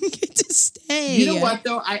you didn't get to stay. You know what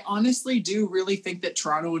though? I honestly do really think that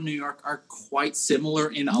Toronto and New York are quite similar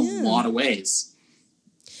in a lot of ways.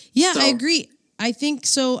 Yeah, so. I agree. I think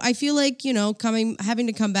so. I feel like, having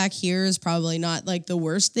to come back here is probably not like the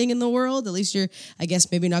worst thing in the world. At least you're, I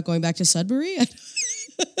guess, maybe not going back to Sudbury.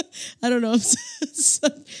 I don't know if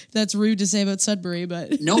that's rude to say about Sudbury,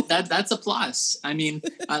 but no, that's a plus. I mean,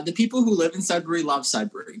 the people who live in Sudbury love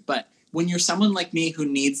Sudbury, but when you're someone like me who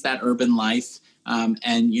needs that urban life,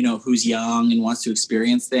 and who's young and wants to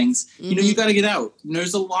experience things, you got to get out. And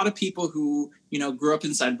there's a lot of people who grew up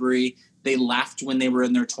in Sudbury. They left when they were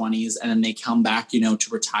in their 20s, and then they come back, to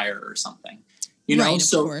retire or something. Right,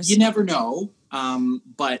 so course. You never know.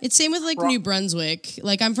 But it's same with like New Brunswick.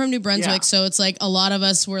 Like I'm from New Brunswick, so it's like a lot of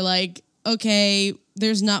us were like, okay,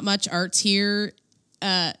 there's not much arts here.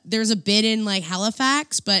 There's a bit in like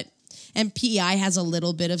Halifax, and PEI has a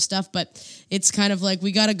little bit of stuff, but it's kind of like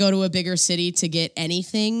we got to go to a bigger city to get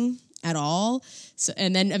anything at all. So,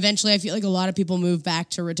 and then eventually I feel like a lot of people move back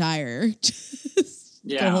to retire.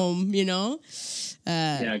 Go home,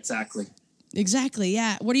 yeah, exactly. Exactly,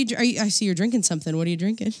 yeah. What do you I see you're drinking something. What are you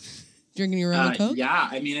drinking? Drinking your rum and Coke? Yeah,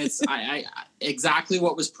 I mean, it's I exactly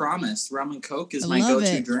what was promised. Rum and Coke is my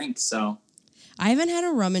go-to drink, so... I haven't had a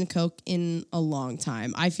rum and Coke in a long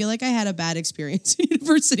time. I feel like I had a bad experience at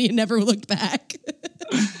university and never looked back.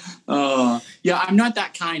 Yeah, I'm not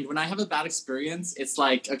that kind. When I have a bad experience, it's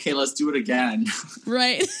like, okay, let's do it again.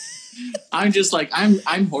 Right. I'm just like,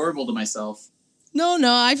 I'm horrible to myself. No,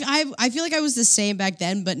 I feel like I was the same back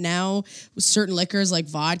then, but now with certain liquors like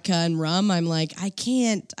vodka and rum, I'm like, I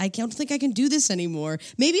don't think I can do this anymore.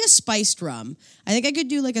 Maybe a spiced rum. I think I could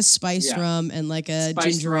do like a spiced rum and like a spiced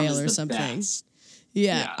ginger ale or something. Best.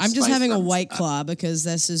 Yeah, I'm just having a White Claw because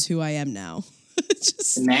this is who I am now.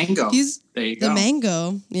 Just, mango. There you go. The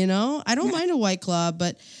mango, I don't mind a White Claw,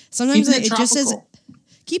 but sometimes it just says,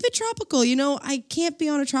 keep it tropical. I can't be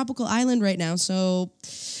on a tropical island right now, so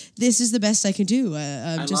this is the best I can do.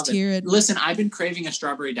 I'm just here at... Listen, I've been craving a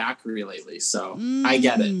strawberry daiquiri lately, so I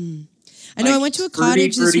get it. I know, I went to a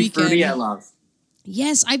cottage this weekend. Fruity, I love.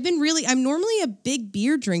 Yes, I'm normally a big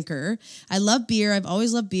beer drinker. I love beer. I've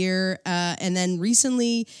always loved beer. And then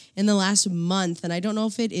recently in the last month, and I don't know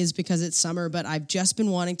if it is because it's summer, but I've just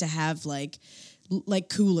been wanting to have like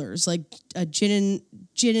coolers, like a gin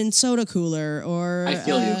and soda cooler or I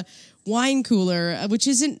feel you. Wine cooler, which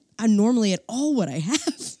isn't normally at all what I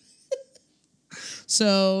have.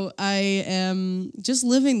 So I am just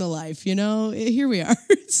living the life, Here we are.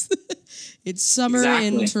 It's summer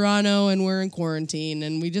in Toronto, and we're in quarantine,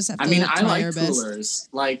 and we just have to try our best.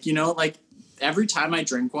 I like coolers. Like every time I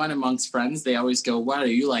drink one amongst friends, they always go, "What, are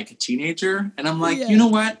you like a teenager?" And I'm like, You know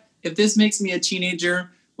what? If this makes me a teenager,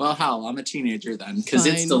 well, hell, I'm a teenager then, because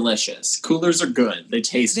it's delicious. Coolers are good. They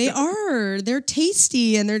taste good. They are. They're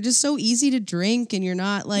tasty, and they're just so easy to drink, and you're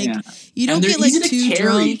not like, you don't get like too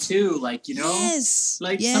drunk. Too, like, Yes.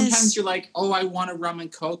 Like sometimes you're like, oh, I want a rum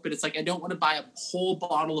and Coke, but it's like, I don't want to buy a whole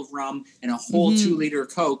bottle of rum and a whole 2-liter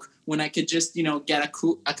Coke when I could just, get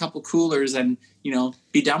a couple coolers and,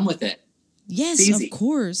 be done with it. Yes, of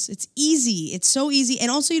course. It's easy. It's so easy. And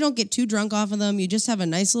also you don't get too drunk off of them. You just have a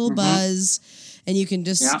nice little buzz. And you can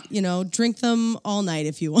just, drink them all night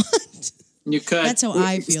if you want. You could. That's how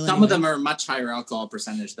I feel. Some of them are much higher alcohol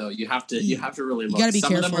percentage, though. You have to really look. You gotta be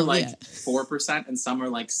careful. Some of them are like 4%, and some are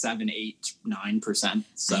like 7, 8, 9%.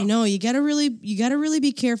 So I know you gotta really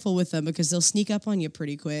be careful with them because they'll sneak up on you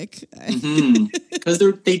pretty quick. Because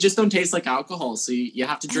they just don't taste like alcohol, so you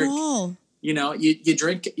have to drink. At all. You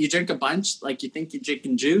drink a bunch, like you think you're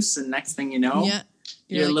drinking juice, and next thing you know,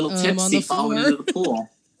 you're a little tipsy falling into the pool.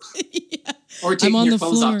 Yeah. Or taking your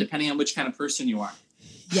clothes off, depending on which kind of person you are.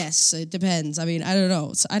 Yes, it depends. I mean, I don't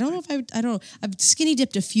know. I don't know if I've skinny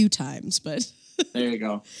dipped a few times, but there you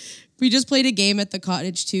go. We just played a game at the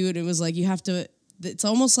cottage too, and it was like it's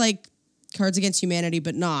almost like Cards Against Humanity,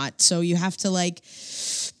 but not. So you have to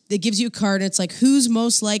it gives you a card, and it's like who's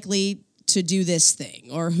most likely to do this thing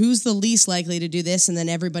or who's the least likely to do this, and then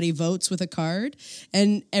everybody votes with a card,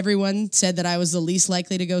 and everyone said that I was the least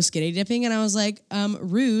likely to go skinny dipping, and I was like,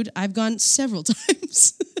 rude, I've gone several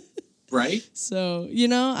times. Right? So,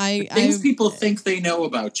 people think they know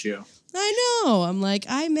about you. I know. I'm like,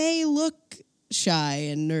 I may look shy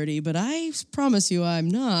and nerdy, but I promise you I'm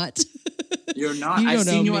not. You're not. I've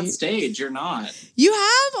seen you on stage. You're not. You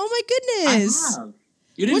have? Oh my goodness. I have.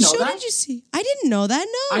 You didn't know that? What show did you see? I didn't know that,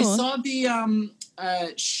 no. I saw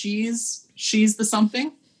the, She's the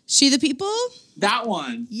something. She the People? That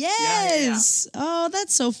one. Yes. Yeah. Oh,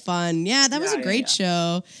 that's so fun. Yeah, that was a great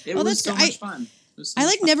show. It was so much fun.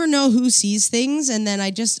 I never know who sees things, and then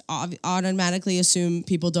I just automatically assume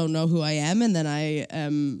people don't know who I am, and then I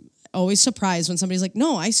am always surprised when somebody's like,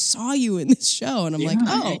 no, I saw you in this show, and I'm like,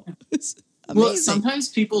 oh. Amazing. Well, sometimes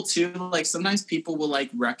people too, like sometimes people will like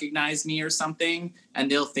recognize me or something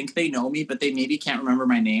and they'll think they know me, but they maybe can't remember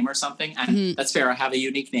my name or something. And that's fair. I have a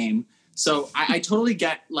unique name. So I totally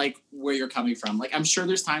get like where you're coming from. Like, I'm sure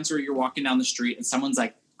there's times where you're walking down the street and someone's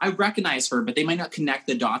like, I recognize her, but they might not connect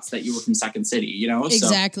the dots that you were from Second City, you know?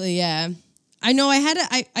 Exactly. Yeah. I know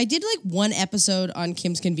I did like one episode on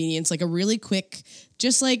Kim's Convenience, like a really quick,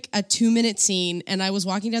 just like a 2-minute scene. And I was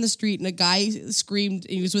walking down the street and a guy screamed,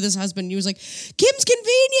 he was with his husband. And he was like, Kim's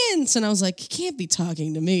Convenience. And I was like, he can't be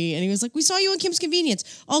talking to me. And he was like, we saw you on Kim's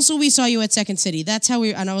Convenience. Also, we saw you at Second City. That's how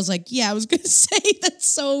and I was like, yeah, I was going to say that's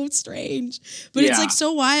so strange, but it's like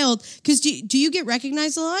so wild. Cause do you get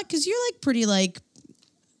recognized a lot? Cause you're like pretty like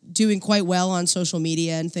doing quite well on social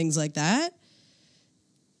media and things like that.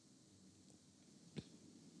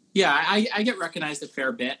 Yeah, I get recognized a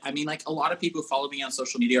fair bit. I mean, like a lot of people who follow me on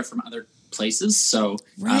social media are from other places. So,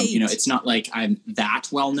 you know, it's not like I'm that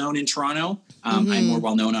well known in Toronto. I'm more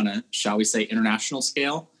well known on a, shall we say, international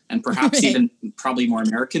scale. And perhaps even probably more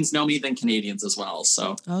Americans know me than Canadians as well.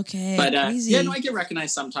 So, okay. But yeah, no, I get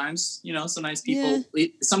recognized sometimes. You know, sometimes people,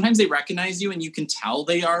 sometimes they recognize you and you can tell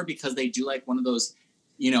they are because they do like one of those,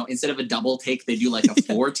 you know, instead of a double take, they do like a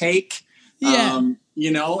 4 take. You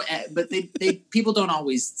know, but they people don't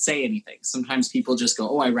always say anything. Sometimes people just go,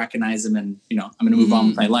 oh, I recognize him and, you know, I'm going to move on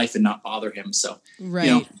with my life and not bother him. So, you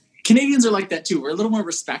know, Canadians are like that too. We're a little more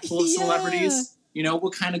respectful of celebrities. You know,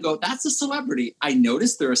 we'll kind of go, that's a celebrity. I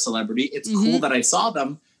noticed they're a celebrity. It's cool that I saw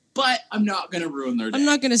them, but I'm not going to ruin their day. I'm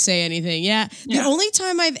not going to say anything. Yeah. The only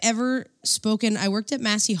time I've ever spoken, I worked at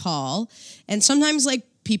Massey Hall, and sometimes like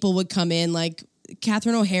people would come in, like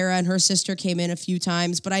Catherine O'Hara and her sister came in a few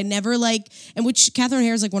times, but I never which Catherine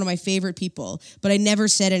O'Hara is like one of my favorite people, but I never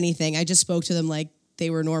said anything. I just spoke to them like they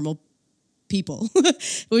were normal people,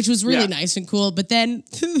 which was really nice and cool. But then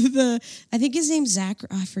I think his name's Zach,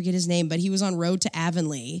 I forget his name, but he was on Road to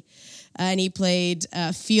Avonlea. And he played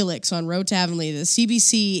Felix on Road to Avonlea, the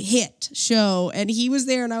CBC hit show. And he was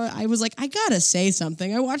there, and I was like, I gotta say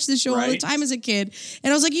something. I watched this show all the time as a kid.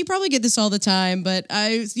 And I was like, you probably get this all the time, but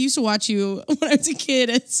I used to watch you when I was a kid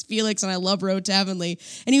as Felix, and I love Road to Avonlea.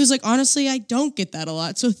 And he was like, honestly, I don't get that a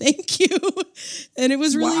lot, so thank you. And it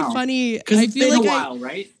was really funny. Because it's been a while,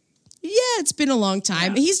 right? Yeah, it's been a long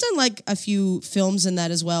time. Yeah. He's done like a few films in that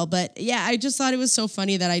as well. But yeah, I just thought it was so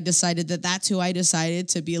funny that I decided that's who I decided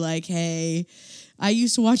to be like, hey, I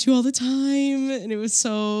used to watch you all the time. And it was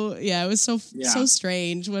so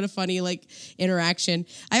strange. What a funny like interaction.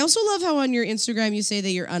 I also love how on your Instagram you say that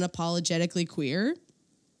you're unapologetically queer.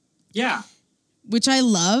 Yeah. Which I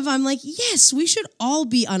love. I'm like, yes, we should all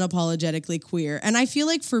be unapologetically queer. And I feel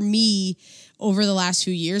like for me, over the last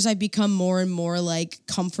few years, I've become more and more like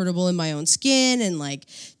comfortable in my own skin and like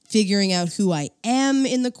figuring out who I am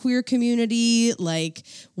in the queer community. Like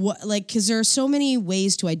what, like, cause there are so many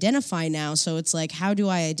ways to identify now. So it's like, how do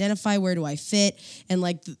I identify? Where do I fit? And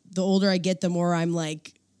like the older I get, the more I'm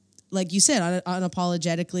like you said,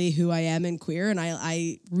 unapologetically who I am and queer. And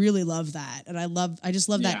I really love that. And I just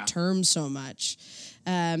love that term so much.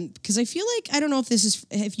 Cause I feel like, I don't know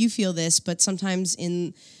if you feel this, but sometimes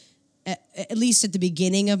at least at the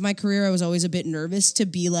beginning of my career, I was always a bit nervous to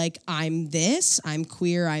be like, I'm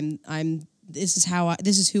queer. This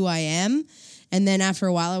is who I am. And then after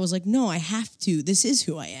a while I was like, no, I have to, this is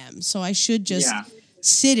who I am. So I should just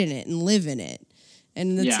sit in it and live in it.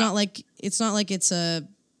 And it's not like it's a,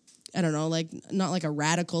 I don't know, like not like a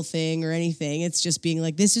radical thing or anything. It's just being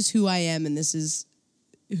like, this is who I am. And this is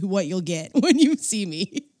what you'll get when you see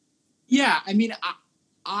me. Yeah. I mean,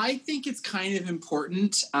 I think it's kind of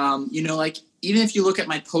important, you know, like even if you look at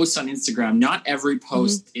my posts on Instagram, not every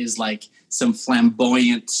post is like some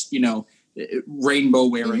flamboyant, you know, rainbow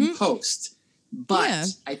wearing post.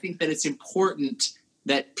 But I think that it's important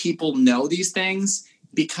that people know these things,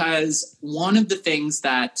 because one of the things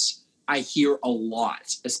that I hear a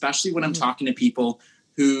lot, especially when I'm talking to people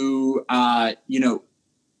who, you know,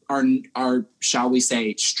 are, shall we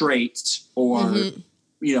say, straight or,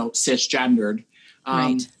 you know, cisgendered,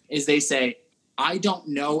 is they say, I don't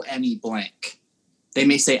know any blank. They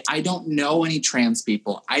may say, I don't know any trans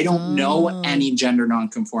people. I don't know any gender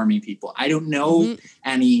nonconforming people. I don't know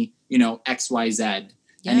any, you know, XYZ,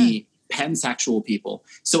 any pansexual people.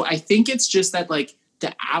 So I think it's just that like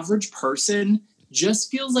the average person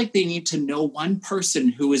just feels like they need to know one person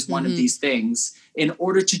who is one of these things in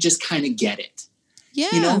order to just kind of get it. Yeah.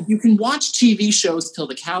 You know, you can watch TV shows till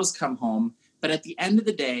the cows come home, but at the end of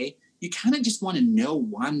the day, you kind of just want to know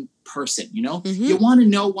one person, you know? You want to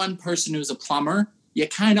know one person who's a plumber. You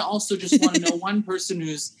kind of also just want to know one person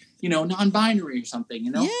who's, you know, non-binary or something, you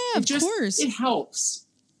know? Yeah, of course. It helps.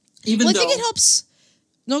 I think it helps.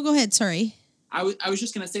 No, go ahead. Sorry. I was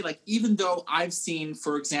just going to say, like, even though I've seen,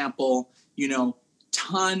 for example,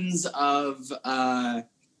 tons of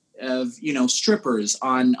strippers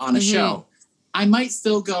on a show, I might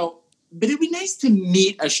still go, but it'd be nice to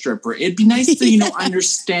meet a stripper. It'd be nice to,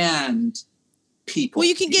 understand people. Well,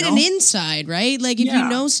 you can get an inside, right? Like if you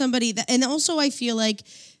know somebody and also I feel like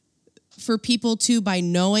for people too, by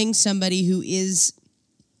knowing somebody who is,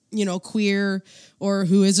 queer or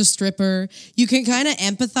who is a stripper, you can kind of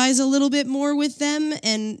empathize a little bit more with them.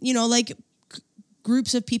 And, like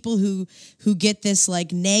groups of people who get this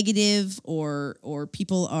like negative or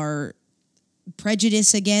people are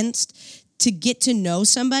prejudiced against, to get to know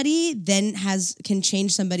somebody then can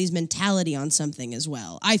change somebody's mentality on something as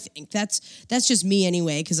well. I think that's just me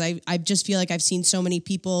anyway, because I just feel like I've seen so many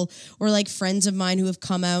people or like friends of mine who have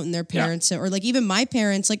come out and their parents or like even my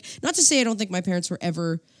parents, like not to say I don't think my parents were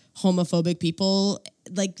ever homophobic people.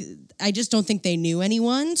 Like I just don't think they knew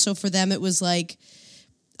anyone. So for them it was like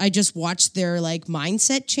I just watched their like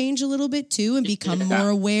mindset change a little bit too and become more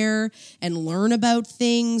aware and learn about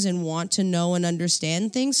things and want to know and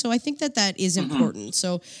understand things. So I think that is important.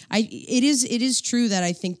 So it is true that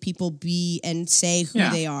I think people be and say who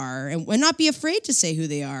they are and not be afraid to say who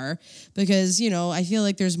they are, because, I feel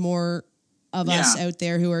like there's more of us out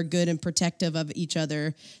there who are good and protective of each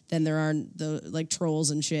other than there are the like trolls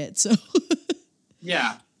and shit. So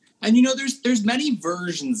yeah. And, there's many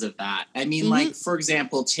versions of that. I mean, like, for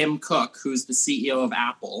example, Tim Cook, who's the CEO of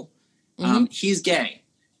Apple, he's gay.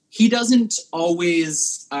 He doesn't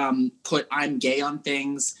always put I'm gay on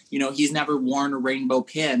things. He's never worn a rainbow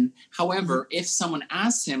pin. However, if someone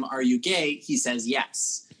asks him, are you gay? He says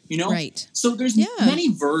yes. Right. So there's many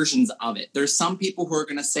versions of it. There's some people who are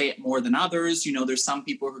going to say it more than others. There's some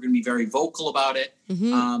people who are going to be very vocal about it.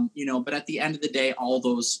 But at the end of the day, all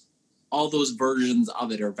those versions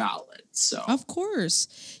of it are valid. So of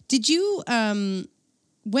course. Did you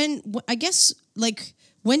when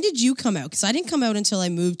did you come out? Because I didn't come out until I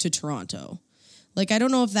moved to Toronto. Like I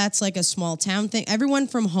don't know if that's like a small town thing. Everyone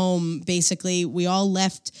from home, basically, we all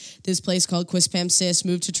left this place called Quispamsis,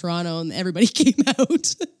 moved to Toronto, and everybody came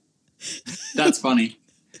out. That's funny.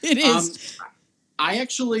 It is. I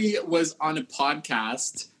actually was on a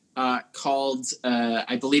podcast called,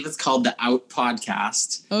 I believe it's called the Out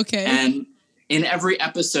Podcast. Okay. And in every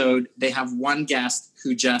episode, they have one guest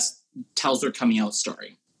who just tells their coming out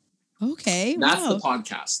story. Okay. That's the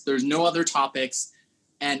podcast. There's no other topics.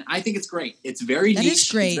 And I think it's great. It's very niche.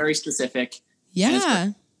 Is great. It's very specific.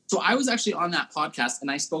 Yeah. So I was actually on that podcast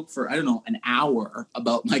and I spoke for, an hour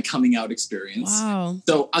about my coming out experience. Wow.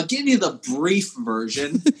 So I'll give you the brief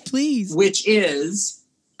version. Please. Which is,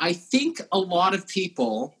 I think a lot of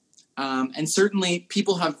people... and certainly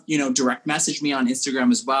people have, direct messaged me on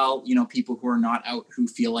Instagram as well. People who are not out who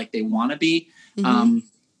feel like they want to be.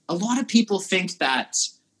 A lot of people think that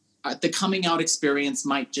the coming out experience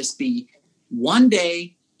might just be one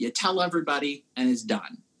day you tell everybody and it's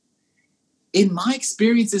done. In my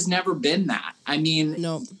experience, it's never been that. I mean,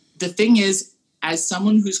 no. The thing is, as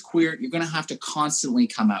someone who's queer, you're going to have to constantly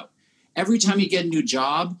come out. Every time you get a new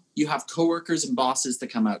job, you have coworkers and bosses to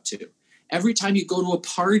come out to. Every time you go to a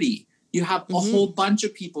party, you have a whole bunch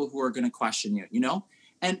of people who are going to question you,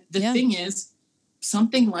 And the thing is,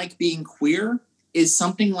 something like being queer is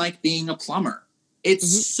something like being a plumber.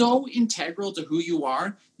 It's so integral to who you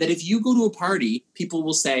are that if you go to a party, people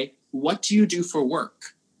will say, what do you do for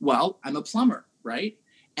work? Well, I'm a plumber, right?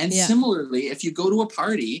 And similarly, if you go to a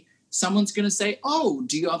party, someone's going to say, oh,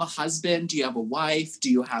 do you have a husband? Do you have a wife? Do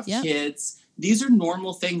you have kids? These are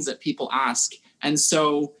normal things that people ask. And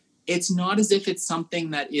so it's not as if it's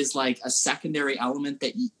something that is like a secondary element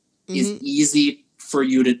that is easy for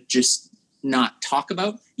you to just not talk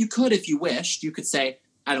about. You could, if you wished, you could say,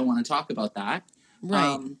 I don't want to talk about that.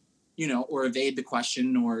 Right. Or evade the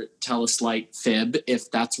question or tell a slight fib if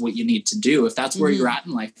that's what you need to do. If that's where you're at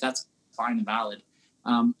in life, that's fine and valid.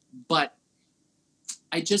 But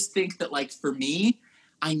I just think that, like, for me,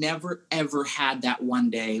 I never, ever had that one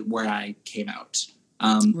day where I came out.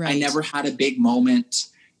 I never had a big moment.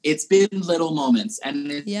 It's been little moments,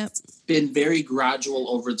 and it's been very gradual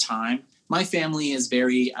over time. My family is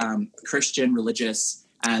very Christian, religious,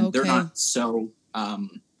 and they're not so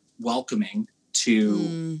welcoming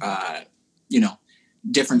to,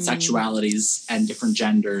 different sexualities and different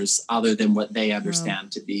genders other than what they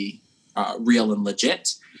understand to be real and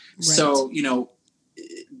legit. Right. So,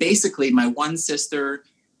 basically my one sister,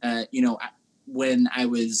 when I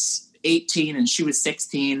was 18 and she was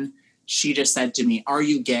 16, she just said to me, are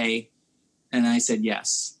you gay? And I said,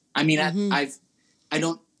 yes. I mean, I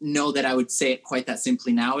don't know that I would say it quite that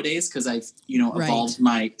simply nowadays because I've, evolved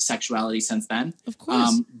my sexuality since then. Of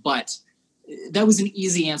course. But that was an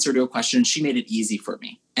easy answer to a question. She made it easy for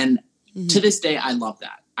me. And to this day, I love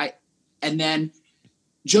that. And then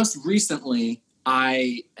just recently,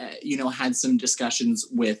 I, had some discussions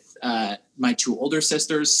with my two older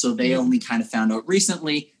sisters. So they only kind of found out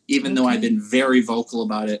recently, even though I've been very vocal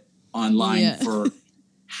about it online for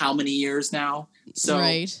how many years now.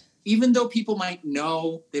 So even though people might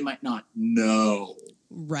know, they might not know.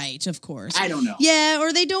 Right, of course. I don't know. Yeah,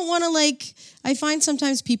 or they don't want to I find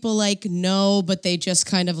sometimes people know, but they just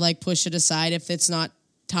kind of push it aside if it's not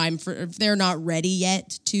time if they're not ready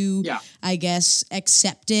yet to, I guess,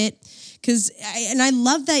 accept it. Because I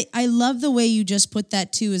love that. I love the way you just put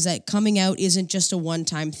that too, is that coming out isn't just a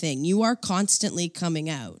one-time thing. You are constantly coming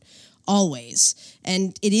out. Always.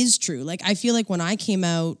 And it is true. I feel like when I came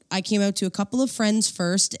out to a couple of friends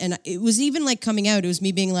first, and it was even coming out, it was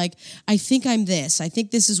me being I think I'm this. I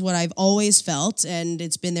think this is what I've always felt, and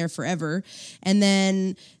it's been there forever. And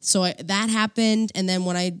then, that happened. And then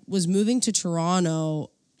when I was moving to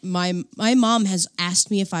Toronto, my mom has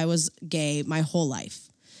asked me if I was gay my whole life.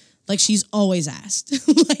 She's always asked.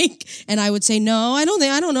 And I would say, no, I don't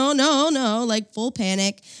know, no, full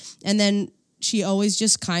panic. And then she always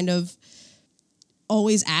just kind of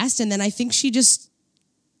always asked. And then I think she just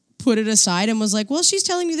put it aside and was well, she's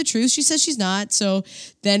telling me the truth. She says she's not. So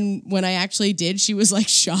then when I actually did, she was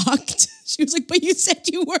shocked. She was but you said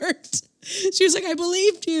you weren't. She was I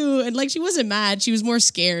believed you. And she wasn't mad. She was more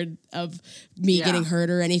scared of me getting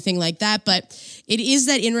hurt or anything like that. But it is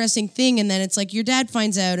that interesting thing. And then it's your dad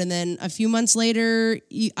finds out. And then a few months later,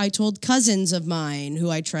 I told cousins of mine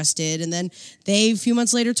who I trusted. And then they, a few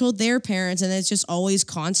months later, told their parents. And it's just always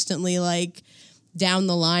constantly down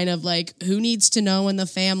the line of who needs to know in the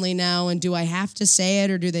family now? And do I have to say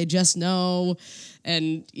it or do they just know?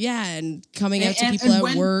 And and coming out to people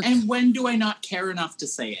at work. And when do I not care enough to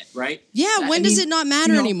say it, right? Yeah, when does it not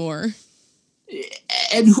matter anymore?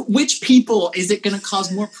 And which people is it going to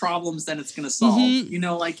cause more problems than it's going to solve?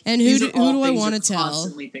 And who do I want to tell?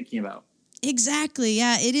 Constantly thinking about. Exactly.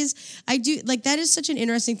 Yeah, it is. I do that is such an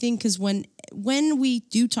interesting thing because when we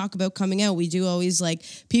do talk about coming out, we do always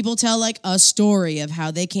people tell a story of how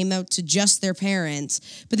they came out to just their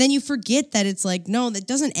parents, but then you forget that it's no, that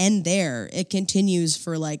doesn't end there. It continues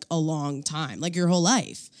for a long time, your whole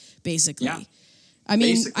life, basically. Yeah. I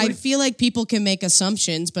mean, I feel like people can make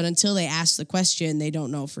assumptions, but until they ask the question, they don't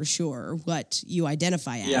know for sure what you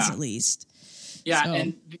identify as, at least. Yeah, so.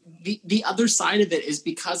 And the other side of it is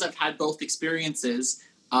because I've had both experiences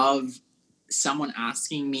of someone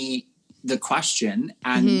asking me the question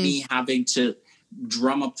and me having to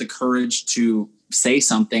drum up the courage to say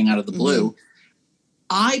something out of the blue.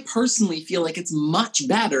 I personally feel like it's much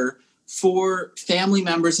better for family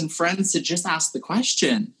members and friends to just ask the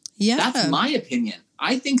question. Yeah. That's my opinion.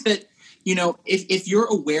 I think that, if you're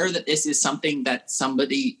aware that this is something that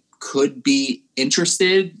somebody could be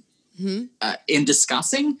interested in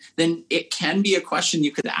discussing, then it can be a question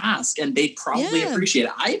you could ask and they'd probably appreciate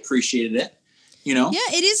it. I appreciated it. Yeah,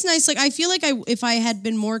 it is nice. I feel like if I had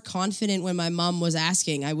been more confident when my mom was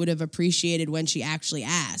asking, I would have appreciated when she actually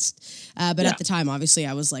asked. But at the time, obviously,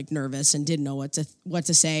 I was nervous and didn't know what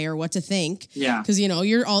to say or what to think. Yeah, because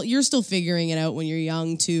you're still figuring it out when you're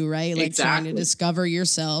young too, right? Trying to discover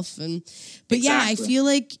yourself. But I feel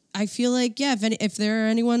like if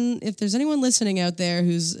there's anyone listening out there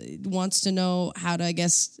who's wants to know how to, I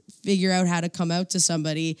guess, figure out how to come out to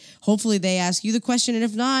somebody, hopefully they ask you the question. And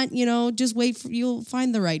if not, just wait you'll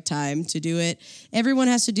find the right time to do it. Everyone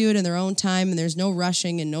has to do it in their own time and there's no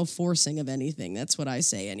rushing and no forcing of anything. That's what I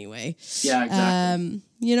say anyway. Yeah, exactly.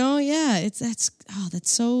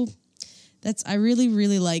 I really,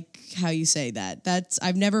 really like how you say that.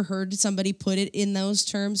 I've never heard somebody put it in those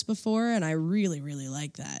terms before. And I really, really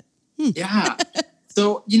like that. Yeah.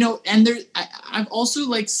 So, and I've also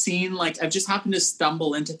seen, I've just happened to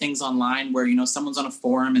stumble into things online where, someone's on a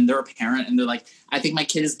forum and they're a parent and they're I think my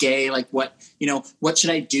kid is gay. What should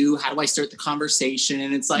I do? How do I start the conversation?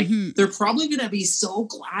 And it's they're probably going to be so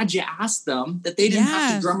glad you asked them that they didn't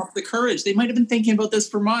have to drum up the courage. They might've been thinking about this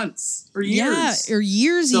for months or years. Yeah, or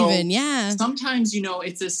years even. Yeah. Sometimes,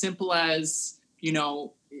 it's as simple as,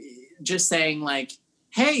 just saying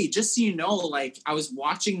hey, just so you know, I was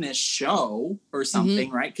watching this show or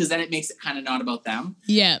something, right? Because then it makes it kind of not about them.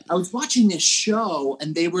 Yeah. I was watching this show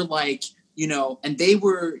and they were and they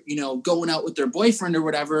were, going out with their boyfriend or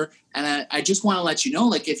whatever. And I just want to let you know,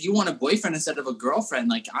 like, if you want a boyfriend instead of a girlfriend,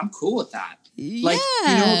 like, I'm cool with that. Yeah. Like,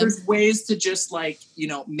 there's ways to just like,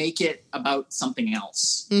 make it about something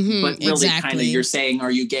else. But really kind of you're saying,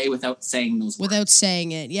 are you gay without saying those words? Without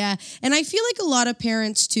saying it. Yeah. And I feel like a lot of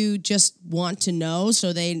parents too just want to know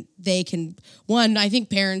so they can, I think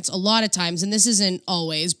parents a lot of times, and this isn't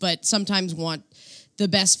always, but sometimes want the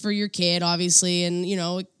best for your kid, obviously. And,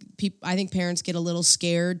 I think parents get a little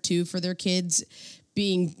scared too for their kids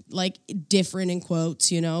being like different in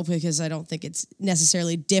quotes, because I don't think it's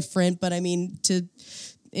necessarily different, but I mean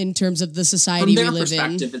in terms of the society we live in. From their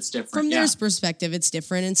perspective, it's different. From their perspective, it's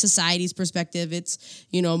different. In society's perspective, it's,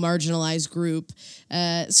 marginalized group.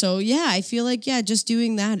 So yeah, I feel like, just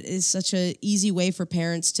doing that is such a easy way for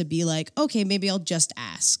parents to be like, okay, maybe I'll just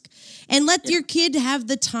ask. And let your kid have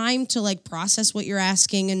the time to like process what you're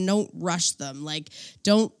asking and don't rush them. Like,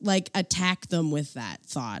 don't like attack them with that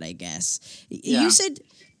thought, I guess. Yeah. You said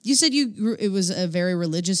it was a very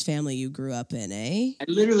religious family you grew up in, eh? I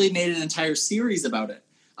literally made an entire series about it.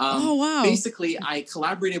 Oh, wow. Basically, I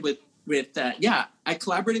collaborated with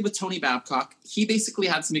Tony Babcock. He basically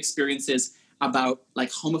had some experiences about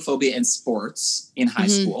like homophobia in sports in high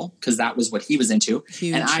school, because that was what he was into.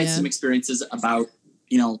 Huge, and I had some experiences about,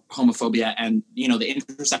 homophobia and, the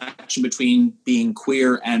intersection between being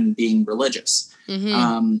queer and being religious.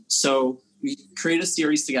 So we created a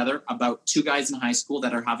series together about two guys in high school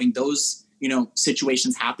that are having those,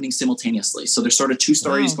 situations happening simultaneously. So there's sort of two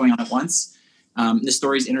stories going on at once. The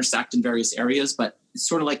stories intersect in various areas, but it's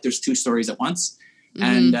sort of like there's two stories at once.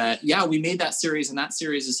 And we made that series, and that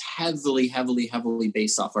series is heavily, heavily, heavily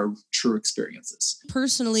based off our true experiences.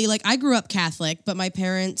 Personally, like I grew up Catholic, but my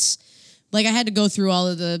parents, like I had to go through all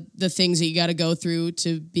of the things that you got to go through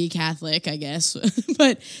to be Catholic, I guess.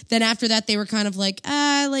 But then after that, they were kind of like,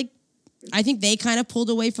 I think they kind of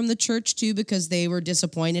pulled away from the church too, because they were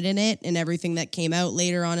disappointed in it and everything that came out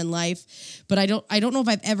later on in life. But I don't know if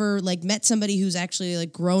I've ever like met somebody who's actually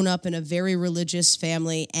like grown up in a very religious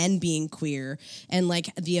family and being queer, and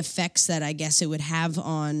like the effects that I guess it would have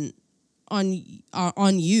on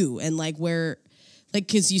you, and like where, like,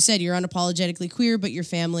 because you said you're unapologetically queer, but your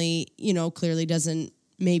family, clearly doesn't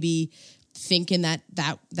maybe think in that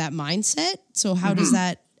mindset. So how has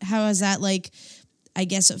that like, I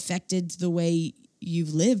guess, affected the way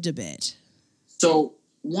you've lived a bit? So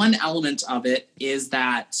one element of it is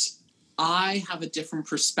that I have a different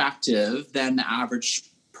perspective than the average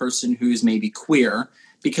person who's maybe queer,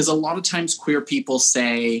 because a lot of times queer people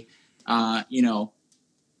say,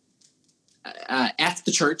 F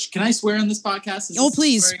the church. Can I swear on this podcast?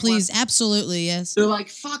 Please. Absolutely. Yes. They're like,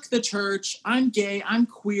 fuck the church. I'm gay. I'm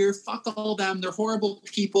queer. Fuck all them. They're horrible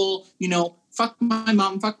people. Fuck my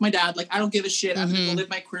mom, fuck my dad. Like, I don't give a shit. I'm going to live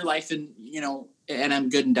my queer life and, and I'm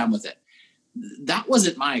good and done with it. That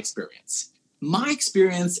wasn't my experience. My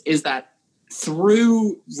experience is that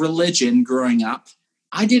through religion growing up,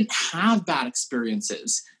 I didn't have bad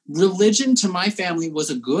experiences. Religion to my family was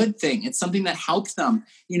a good thing. It's something that helped them.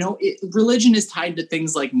 Religion is tied to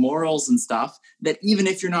things like morals and stuff that even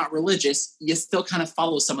if you're not religious, you still kind of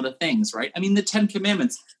follow some of the things, right? I mean, the 10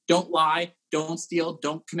 Commandments, don't lie, don't steal,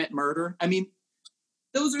 don't commit murder. I mean,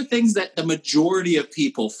 those are things that the majority of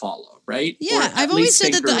people follow, right? Yeah, I've always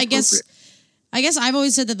said that I guess I've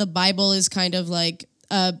always said that the Bible is kind of like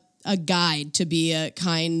a guide to be a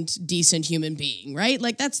kind, decent human being, right?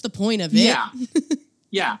 Like that's the point of it. Yeah.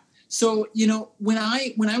 Yeah. So, when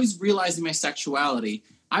I was realizing my sexuality,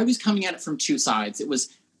 I was coming at it from two sides. It was,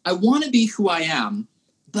 I want to be who I am,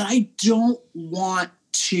 but I don't want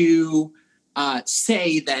to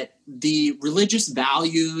say that the religious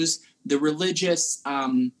values, the religious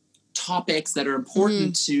topics that are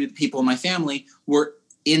important to the people in my family were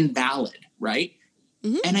invalid, right?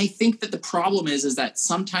 And I think that the problem is that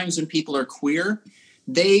sometimes when people are queer,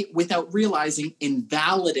 they, without realizing,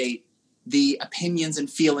 invalidate the opinions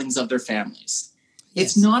and feelings of their families. Yes.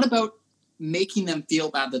 It's not about making them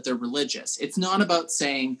feel bad that they're religious. It's not about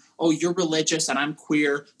saying, oh, you're religious and I'm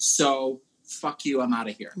queer, so fuck you, I'm out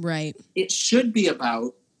of here. Right. It should be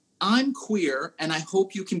about, I'm queer and I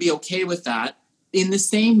hope you can be okay with that in the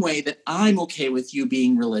same way that I'm okay with you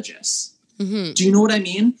being religious. Do you know what I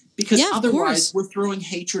mean? Because otherwise we're throwing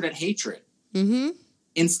hatred at hatred.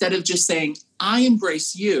 Instead of just saying, I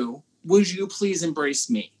embrace you, would you please embrace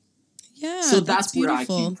me? Yeah, so that's where I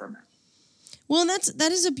came from. Well, and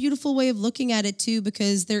that is a beautiful way of looking at it too,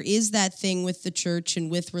 because there is that thing with the church and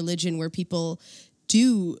with religion where people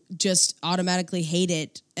do just automatically hate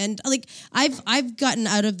it. And like I've gotten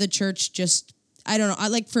out of the church just, I don't know,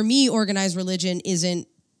 like for me, organized religion isn't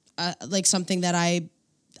like something that I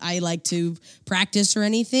I like to practice or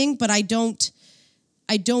anything, but I don't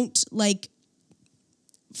like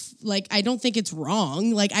I don't think it's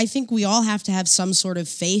wrong. Like, I think we all have to have some sort of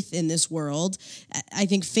faith in this world. I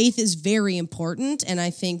think faith is very important, and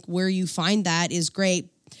I think where you find that is great.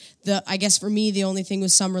 I guess for me, the only thing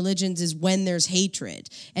with some religions is when there's hatred.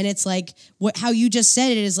 And it's like, how you just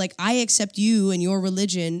said it is like, I accept you and your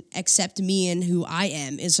religion, accept me and who I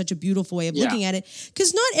am, is such a beautiful way of looking at it.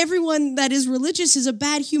 Because not everyone that is religious is a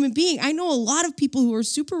bad human being. I know a lot of people who are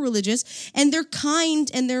super religious, and they're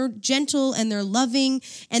kind and they're gentle and they're loving,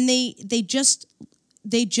 and they just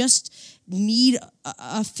need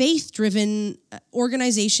a faith-driven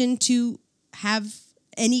organization to have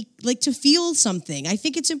to feel something. I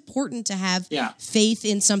think it's important to have faith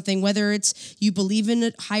in something, whether it's you believe in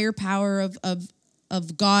a higher power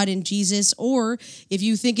of God and Jesus, or if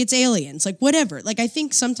you think it's aliens, like whatever. Like, I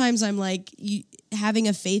think sometimes I'm like, having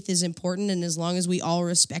a faith is important, and as long as we all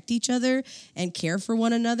respect each other and care for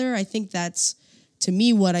one another, I think that's, to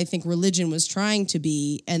me, what I think religion was trying to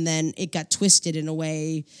be, and then it got twisted in a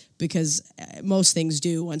way, because most things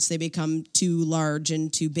do once they become too large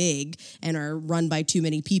and too big and are run by too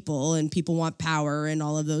many people, and people want power and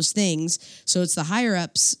all of those things. So it's the higher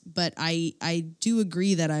ups, but I do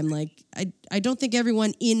agree that I'm like, I don't think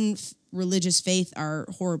everyone in religious faith are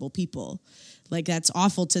horrible people. Like, that's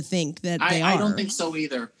awful to think that they are. I don't think so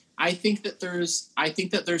either. I think that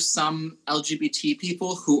there's some LGBT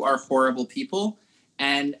people who are horrible people.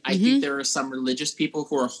 And I think there are some religious people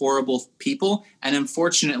who are horrible people. And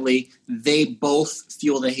unfortunately, they both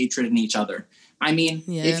fuel the hatred in each other. I mean,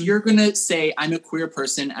 if you're going to say, I'm a queer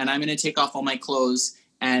person and I'm going to take off all my clothes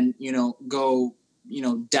and, go,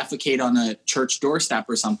 defecate on a church doorstep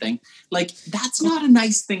or something, like, that's not a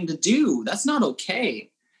nice thing to do. That's not okay.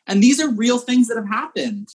 And these are real things that have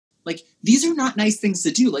happened. Like, these are not nice things to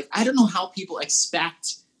do. Like, I don't know how people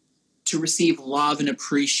expect to receive love and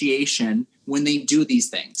appreciation when they do these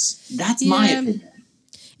things. That's my opinion.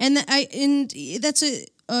 And that's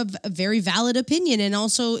a very valid opinion. And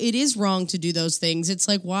also, it is wrong to do those things. It's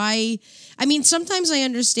like, why? I mean, sometimes I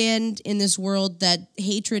understand in this world that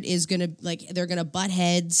hatred is going to, like, they're going to butt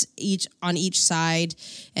heads on each side.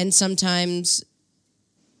 And sometimes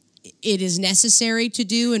it is necessary to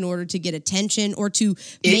do in order to get attention or to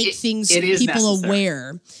make people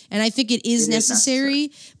aware. And I think it is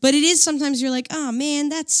necessary, but it is sometimes you're like, oh man,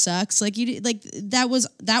 that sucks. Like, that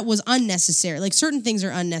was unnecessary. Like, certain things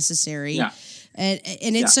are unnecessary. Yeah. And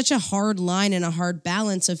it's such a hard line and a hard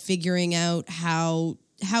balance of figuring out how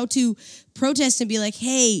to protest and be like,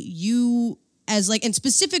 hey, you, as like in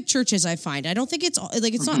specific churches, I find, I don't think it's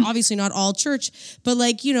like, it's not obviously not all church, but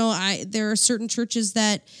like, there are certain churches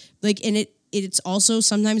that like, and it's also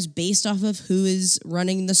sometimes based off of who is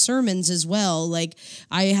running the sermons as well. Like,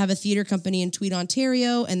 I have a theater company in Tweed,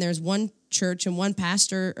 Ontario, and there's one church and one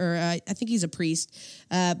pastor, or I think he's a priest,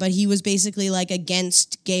 but he was basically like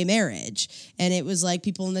against gay marriage. And it was like,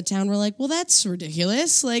 people in the town were like, well, that's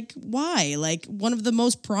ridiculous. Like, why? Like, one of the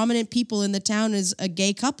most prominent people in the town is a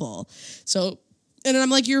gay couple. So, and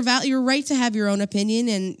I'm like, you're right to have your own opinion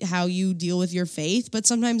and how you deal with your faith. But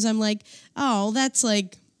sometimes I'm like, oh, that's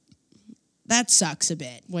like, that sucks a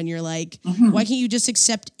bit when you're like, why can't you just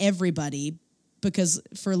accept everybody because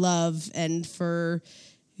for love and for,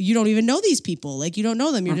 you don't even know these people. Like, you don't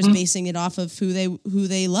know them. You're just basing it off of who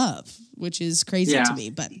they love, which is crazy to me.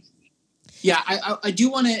 But yeah, I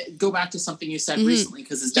do want to go back to something you said recently,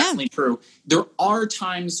 because it's definitely true. There are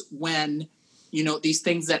times when, these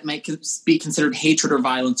things that might be considered hatred or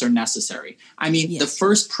violence are necessary. I mean, the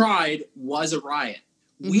first Pride was a riot.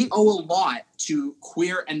 We owe a lot to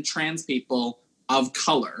queer and trans people of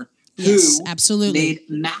color who made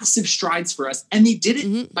massive strides for us. And they did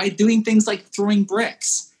it by doing things like throwing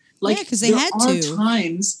bricks. Like, because they had to. There are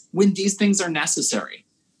times when these things are necessary.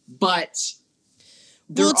 But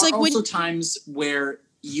there are also times where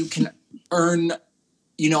you can earn,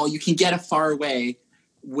 you can get a far away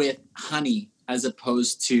with honey as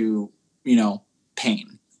opposed to,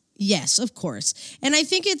 pain. Yes, of course. And I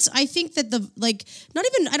think that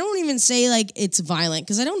I don't even say like it's violent,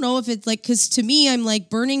 because I don't know if it's like, because to me, I'm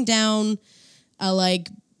like burning down a like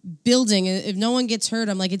building. If no one gets hurt,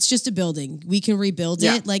 I'm like, it's just a building. We can rebuild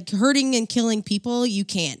it. Like, hurting and killing people, you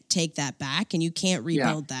can't take that back and you can't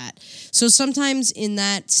rebuild that. So sometimes in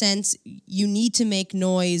that sense, you need to make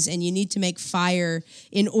noise and you need to make fire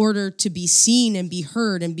in order to be seen and be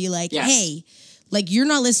heard and be like, hey, like, you're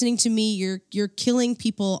not listening to me. You're killing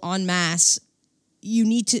people en masse.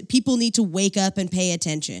 People need to wake up and pay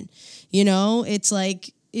attention. It's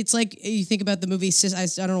like you think about the movie. I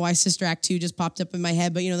don't know why Sister Act 2 just popped up in my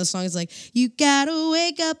head, but the song is like, you gotta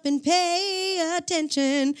wake up and pay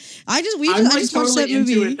attention. I'm I like just watched that totally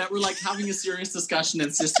into movie. it. That we're like having a serious discussion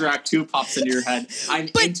and Sister Act 2 pops into your head. I'm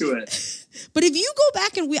into it. But if you go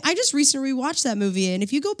back and I just recently rewatched that movie, and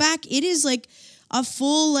if you go back, it is like a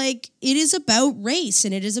full, like, it is about race,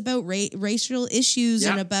 and it is about racial issues,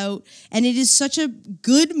 Yeah. and it is such a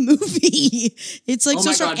good movie. It's like Oh so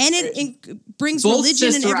my strong, God. and it brings Both religion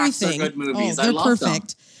and Sister Acts are everything. good movies. Oh, I they're love them.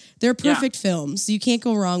 perfect. They're perfect films. You can't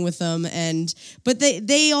go wrong with them. But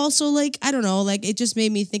they also, like, I don't know, like, it just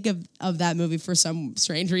made me think of that movie for some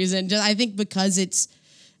strange reason. Just, I think because it's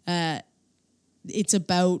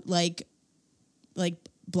about like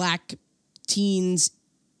Black teens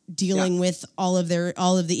dealing with all of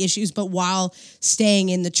the issues, but while staying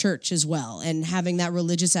in the church as well and having that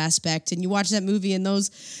religious aspect. And you watch that movie, and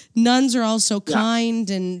those nuns are all so kind,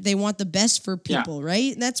 and they want the best for people,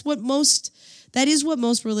 right? And that is what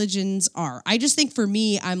most religions are. I just think for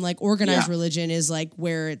me, I'm like, organized religion is like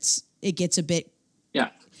where it gets a bit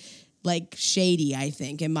like shady, I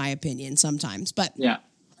think, in my opinion, sometimes. But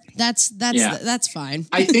that's fine.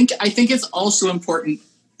 I think it's also important.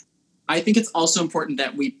 I think it's also important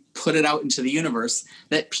that we put it out into the universe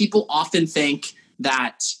that people often think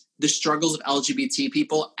that the struggles of LGBT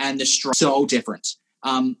people and the struggle so different.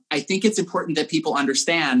 I think it's important that people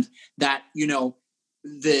understand that, you know,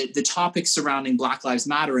 the topics surrounding Black Lives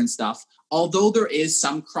Matter and stuff, although there is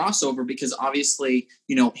some crossover because obviously,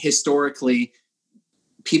 you know, historically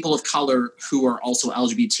people of color who are also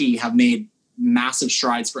LGBT have made massive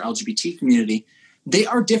strides for LGBT community. They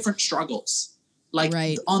are different struggles. Like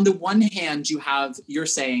on the one hand, you're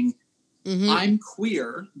saying, I'm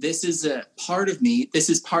queer. This is a part of me. This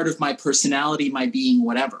is part of my personality, my being,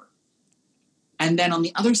 whatever. And then on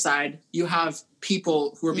the other side, you have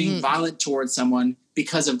people who are being violent towards someone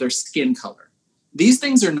because of their skin color. These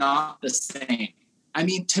things are not the same. I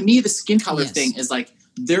mean, to me, the skin color thing is like,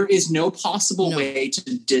 there is no possible way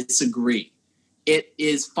to disagree. It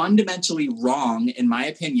is fundamentally wrong, in my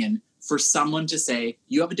opinion, for someone to say,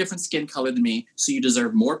 you have a different skin color than me, so you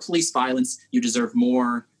deserve more police violence, you deserve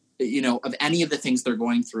more, you know, of any of the things they're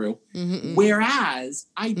going through. Whereas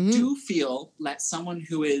I do feel that someone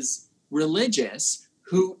who is religious,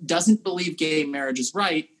 who doesn't believe gay marriage is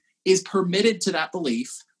right, is permitted to that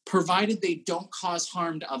belief, provided they don't cause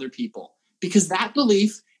harm to other people. Because that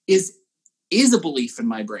belief is a belief in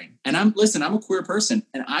my brain. And I'm a queer person,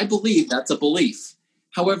 and I believe that's a belief.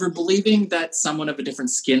 However, believing that someone of a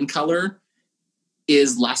different skin color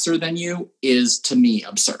is lesser than you is, to me,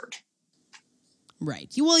 absurd.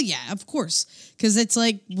 Right. Well, yeah, of course. Because it's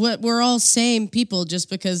like we're all same people just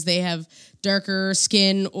because they have darker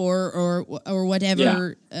skin or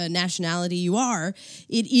whatever nationality you are.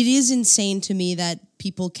 It is insane to me that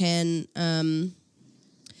people can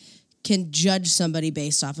judge somebody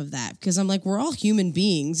based off of that. Because I'm like, we're all human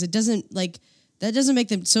beings. It doesn't like... That doesn't make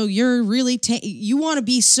them, so you're really, you want to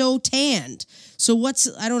be so tanned. So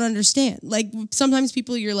I don't understand. Like, sometimes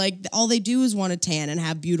people, you're like, all they do is want to tan and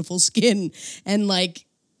have beautiful skin. And like,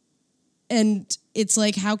 and it's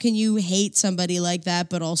like, how can you hate somebody like that,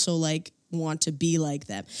 but also like want to be like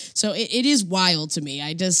them? So it is wild to me.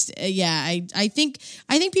 I just, I think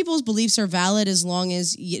people's beliefs are valid as long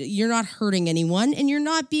as you're not hurting anyone and you're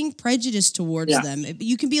not being prejudiced towards them.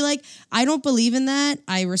 You can be like, I don't believe in that.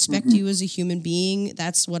 I respect you as a human being.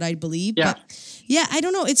 That's what I believe. Yeah. But I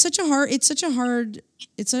don't know. It's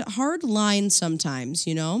a hard line sometimes,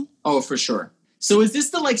 you know? Oh, for sure. So is this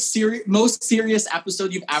the like most serious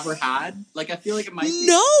episode you've ever had? Like, I feel like it might be.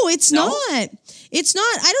 No, it's not. It's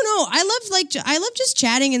not. I don't know. I love just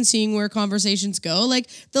chatting and seeing where conversations go. Like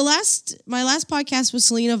my last podcast with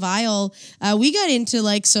Selena Vile, we got into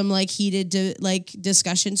like some like heated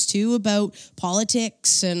discussions too about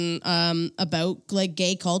politics and about like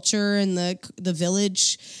gay culture and the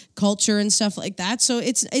village culture and stuff like that. So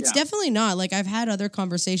it's definitely not like I've had other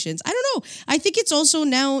conversations. I don't know. I think it's also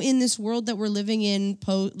now in this world that we're living in,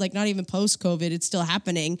 like not even post COVID, it's still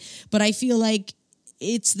happening. But I feel like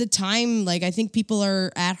it's the time, like I think people are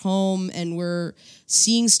at home and we're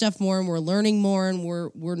seeing stuff more and we're learning more and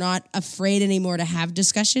we're not afraid anymore to have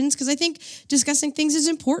discussions, because I think discussing things is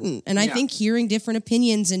important. And I think hearing different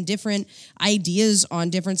opinions and different ideas on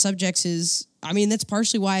different subjects is, I mean, that's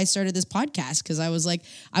partially why I started this podcast, because I was like,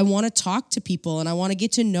 I want to talk to people and I want to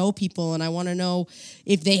get to know people and I want to know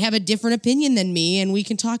if they have a different opinion than me and we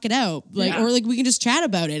can talk it out, or like we can just chat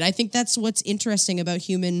about it. I think that's what's interesting about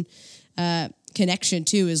human connection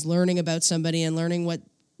too, is learning about somebody and learning what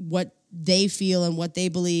they feel and what they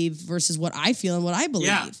believe versus what I feel and what I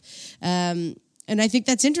believe. And I think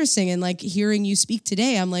that's interesting. And like hearing you speak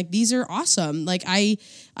today, I'm like, these are awesome. Like I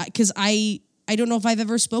I don't know if I've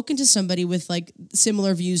ever spoken to somebody with like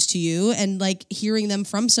similar views to you, and like hearing them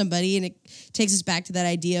from somebody, and it takes us back to that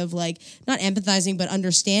idea of like not empathizing but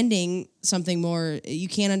understanding something more. You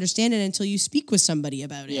can't understand it until you speak with somebody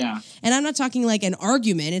about it. Yeah. And I'm not talking like an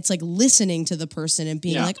argument. It's like listening to the person and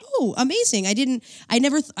being like, oh, amazing.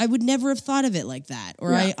 I would never have thought of it like that.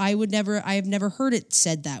 Or I have never heard it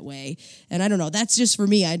said that way. And I don't know. That's just for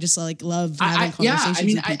me. I just like love having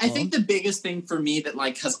conversations with people. I think the biggest thing for me that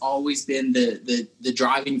like has always been the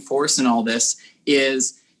driving force in all this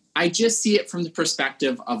is I just see it from the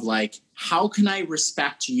perspective of like, how can I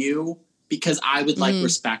respect you because I would like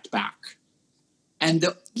respect back? And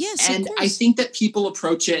I think that people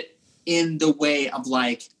approach it in the way of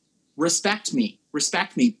like, respect me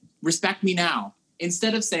now,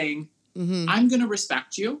 instead of saying, I'm going to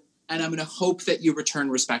respect you and I'm going to hope that you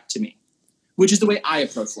return respect to me, which is the way I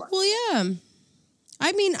approach life. Well, yeah.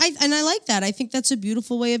 I mean, I like that. I think that's a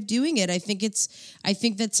beautiful way of doing it. I think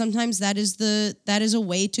that sometimes that is a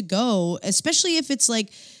way to go, especially if it's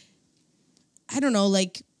like, I don't know,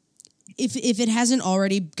 like if it hasn't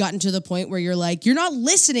already gotten to the point where you're like, you're not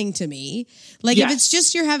listening to me. Like if it's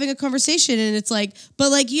just you're having a conversation and it's like,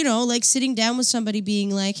 but like, you know, like sitting down with somebody being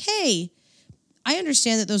like, hey, I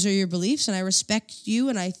understand that those are your beliefs and I respect you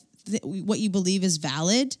and what you believe is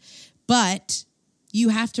valid, but you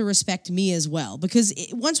have to respect me as well. Because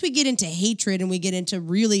once we get into hatred and we get into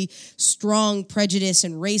really strong prejudice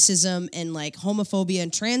and racism and like homophobia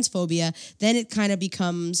and transphobia, then it kind of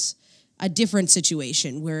becomes a different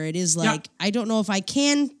situation where it is like, I don't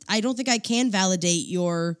think I can validate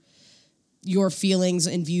your feelings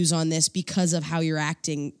and views on this because of how you're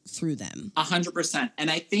acting through them. 100%.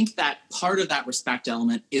 And I think that part of that respect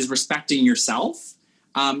element is respecting yourself.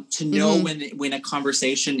 To know when a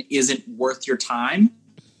conversation isn't worth your time.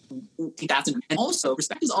 And also,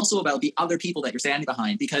 respect is also about the other people that you're standing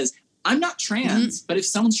behind, because I'm not trans, but if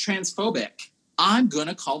someone's transphobic, I'm going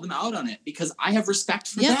to call them out on it because I have respect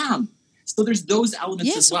for them. So there's those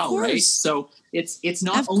elements as well, right? So it's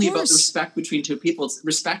not only about the respect between two people.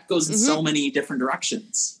 Respect goes in so many different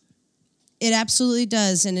directions. It absolutely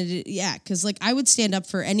does. And because like I would stand up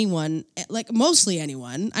for anyone, like mostly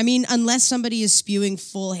anyone. I mean, unless somebody is spewing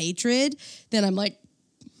full hatred, then I'm like,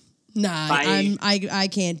 nah, I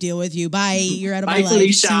can't deal with you. Bye. You're out of my life.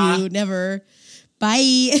 Felicia. See you. Never.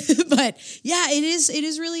 Bye. But yeah, it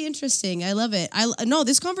is really interesting. I love it. No,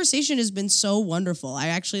 this conversation has been so wonderful. I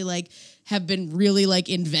actually like have been really like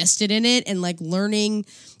invested in it and like learning,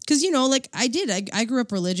 because, you know, like I grew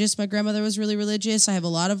up religious. My grandmother was really religious. I have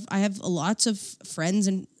lots of friends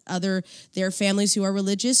and their families who are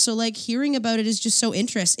religious. So like hearing about it is just so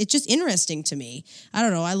it's just interesting to me. I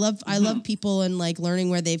don't know. I love people and like learning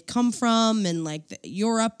where they've come from and like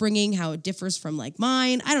your upbringing, how it differs from like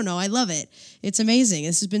mine. I don't know. I love it. It's amazing.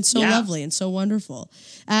 This has been so lovely and so wonderful.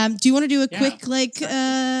 Do you want to do a quick, like,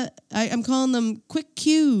 I'm calling them quick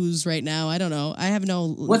cues right now. I don't know. I have no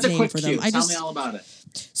What's name a quick for cue? them. Tell me all about it.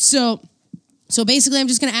 So basically, I'm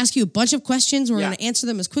just going to ask you a bunch of questions. We're going to answer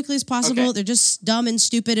them as quickly as possible. Okay. They're just dumb and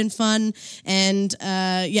stupid and fun. And so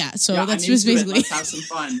that's I'm just basically. Let's have some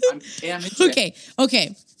fun. I'm into it.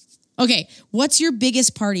 Okay. What's your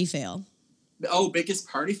biggest party fail? Oh, biggest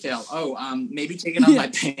party fail. Oh, maybe taking off my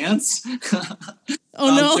pants.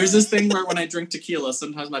 No. There's this thing where when I drink tequila,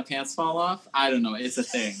 sometimes my pants fall off. I don't know. It's a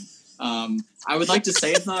thing. I would like to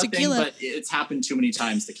say it's not a thing, but it's happened too many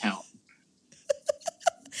times to count.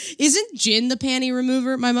 Isn't gin the panty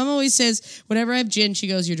remover? My mom always says, whenever I have gin, she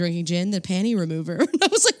goes, "You're drinking gin, the panty remover." And I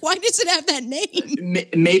was like, why does it have that name?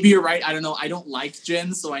 Maybe you're right. I don't know. I don't like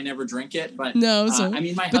gin, so I never drink it. But no, I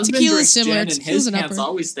mean, my husband drinks gin, and his pants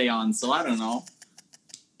always stay on. So I don't know.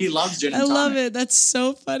 He loves gin and tonic. I love it. That's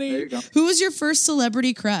so funny. There you go. Who was your first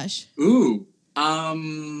celebrity crush? Ooh, I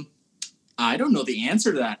don't know the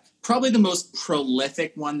answer to that. Probably the most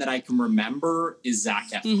prolific one that I can remember is Zac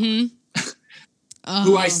Efron.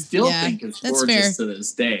 Who I still think is gorgeous to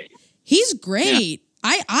this day. He's great.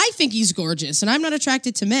 Yeah. I think he's gorgeous, and I'm not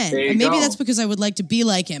attracted to men. And maybe that's because I would like to be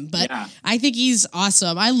like him, but I think he's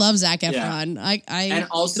awesome. I love Zac Efron. And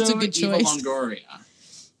also it's a good Eva choice. Longoria.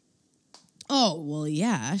 Oh, well,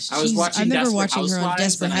 yeah. I was watching Desperate her on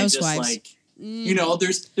Desperate Housewives. Just, you know,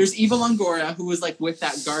 there's Eva Longoria, who was like with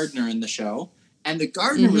that gardener in the show. And the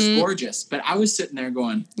gardener was gorgeous, but I was sitting there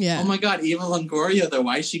going, oh my God, Eva Longoria, though,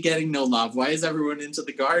 why is she getting no love? Why is everyone into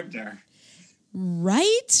the gardener? Right?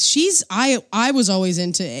 I was always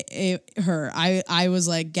into her. I was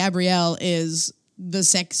like, Gabrielle is the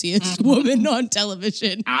sexiest woman on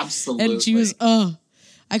television. Absolutely. And she was,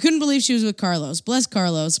 I couldn't believe she was with Carlos. Bless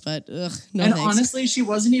Carlos, but no And thanks. Honestly, she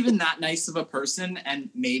wasn't even that nice of a person, and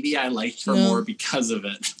maybe I liked her more because of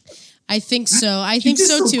it. I think so. I She's think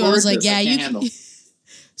just so too. I was like, gorgeous. yeah, I you can't handle.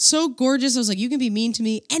 so gorgeous. I was like, you can be mean to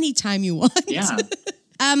me anytime you want. Yeah.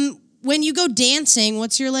 When you go dancing,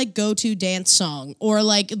 what's your like go-to dance song, or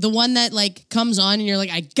like the one that like comes on and you're like,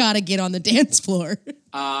 I gotta get on the dance floor?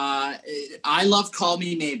 I love "Call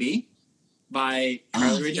Me Maybe" by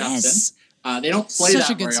Carly Rae yes. Jepsen. They don't play Such a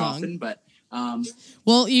that good very song. often, but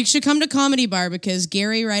Well, you should come to Comedy Bar because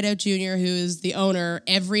Gary Rideout Jr., who is the owner,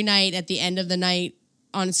 every night at the end of the night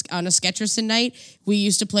on a Sketcherson night, we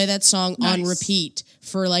used to play that song on repeat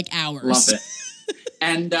for like hours. Love it.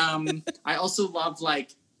 And I also love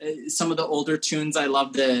like some of the older tunes. I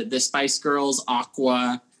love the Spice Girls,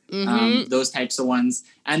 Aqua, those types of ones.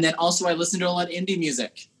 And then also I listen to a lot of indie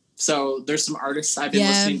music. So there's some artists I've been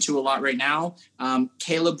listening to a lot right now.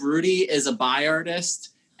 Caleb Rudy is a bi artist,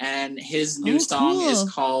 and his new song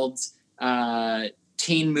is called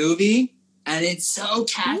Teen Movie, and it's so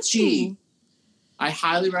catchy. Ooh. I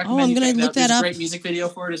highly recommend I'm going to look that There's up. a great music video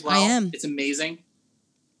for it as well. I am. It's amazing.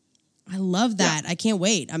 I love that. I can't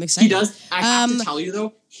wait. I'm excited. He does. I have to tell you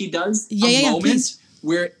though, he does a moment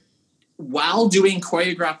where, while doing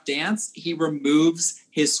choreographed dance, he removes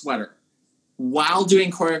his sweater. While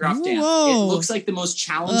doing choreographed dance, it looks like the most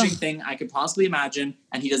challenging thing I could possibly imagine,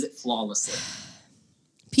 and he does it flawlessly.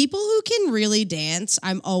 People who can really dance,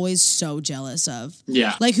 I'm always so jealous of.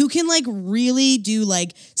 Yeah. Like who can like really do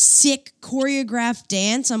like sick choreographed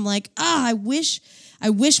dance. I'm like, I wish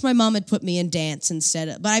my mom had put me in dance instead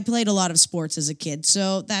of, but I played a lot of sports as a kid.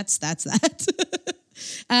 So that's that.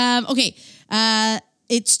 Okay.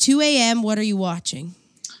 It's 2 a.m. What are you watching?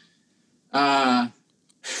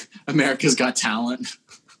 America's Got Talent.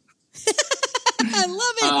 I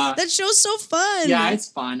love it. That show's so fun. Yeah, it's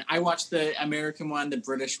fun. I watched the American one, the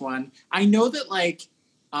British one. I know that like,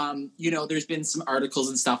 there's been some articles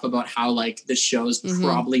and stuff about how like the show's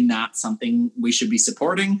probably not something we should be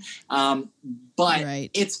supporting. But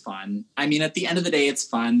it's fun. I mean, at the end of the day, it's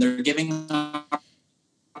fun. They're giving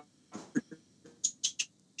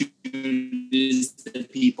opportunities to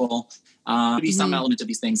people. Maybe some element of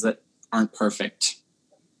these things that aren't perfect.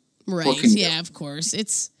 Right. Yeah, of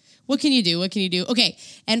course. What can you do? What can you do? Okay.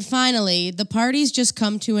 And finally, the party's just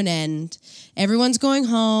come to an end. Everyone's going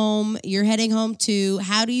home. You're heading home too.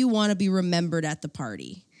 How do you want to be remembered at the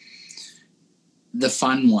party? The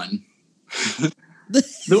fun one.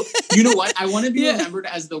 You know what? I want to be remembered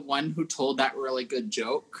as the one who told that really good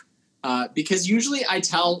joke. Because usually I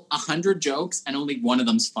tell 100 jokes and only one of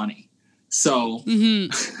them's funny. So.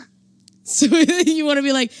 So you want to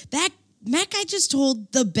be like, Matt guy just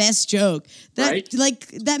told the best joke.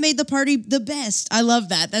 That made the party the best. I love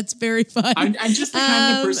that. That's very fun. I'm just the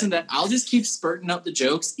kind of person that I'll just keep spurting out the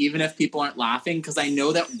jokes even if people aren't laughing because I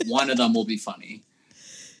know that one of them will be funny.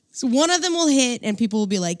 So one of them will hit and people will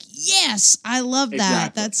be like, yes, I love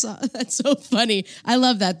that. Exactly. That's so funny. I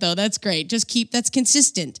love that though. That's great. That's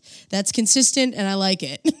consistent. That's consistent and I like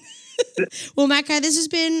it. Well, Matkai, this has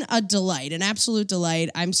been a delight, an absolute delight.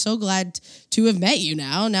 I'm so glad to have met you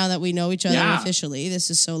now that we know each other officially. This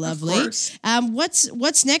is so lovely. Of course.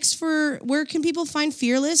 What's next where can people find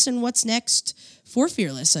Fearless, and what's next for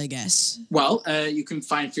Fearless, I guess? Well, you can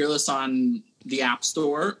find Fearless on the App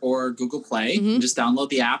Store or Google Play. Just download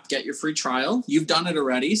the app, get your free trial. You've done it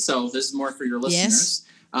already, so this is more for your listeners.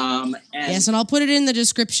 Yes, and I'll put it in the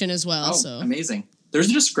description as well. Oh, so amazing. There's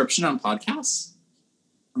a description on podcasts.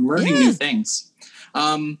 I'm learning new things.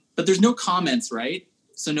 But there's no comments, right?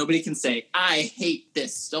 So nobody can say, I hate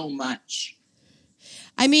this so much.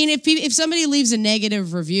 I mean, if somebody leaves a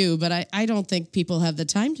negative review, but I don't think people have the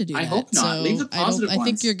time to do that. I hope not. So leave the positive ones. I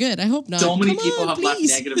think you're good. I hope not. So many people have left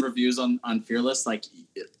negative reviews on Fearless. Like,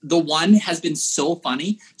 the one has been so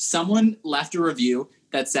funny. Someone left a review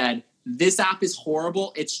that said, this app is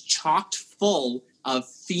horrible. It's chocked full of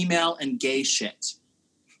female and gay shit.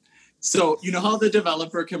 So, you know how the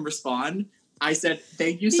developer can respond? I said,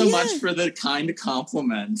 thank you so much for the kind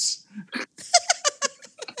compliment.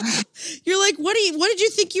 You're like, what did you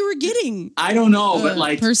think you were getting? I don't know,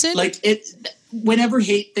 but person? Whenever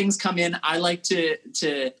hate things come in, I like to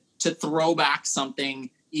throw back something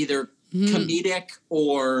either comedic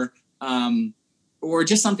or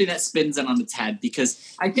just something that spins it on its head,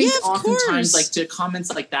 because I think oftentimes like to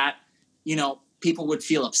comments like that, people would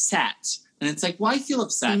feel upset. And it's like, why feel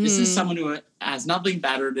upset? This is someone who has nothing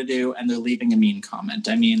better to do, and they're leaving a mean comment.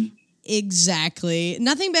 I mean... Exactly.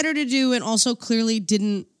 Nothing better to do, and also clearly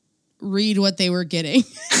didn't read what they were getting.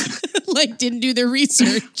 Didn't do their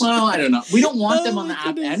research. Well, I don't know. We don't want them on the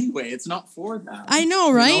app anyway. It's not for them. I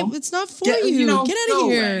know, right? It's not for you. Get out of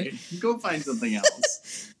here. Away. Go find something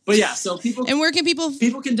else. But yeah, so people and where can people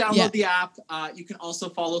can download the app. You can also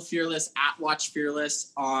follow Fearless at Watch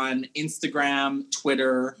Fearless on Instagram,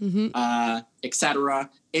 Twitter, etc.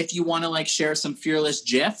 If you want to like share some Fearless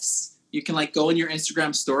GIFs, you can like go in your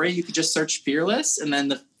Instagram story. You could just search Fearless, and then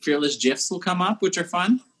the Fearless GIFs will come up, which are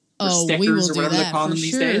fun. Or stickers, we will or whatever they're calling them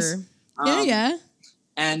these days.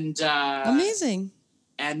 And amazing.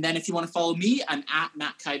 And then if you want to follow me, I'm at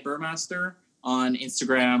Matkai Burmaster on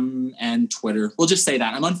Instagram and Twitter. We'll just say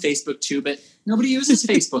that. I'm on Facebook too, but nobody uses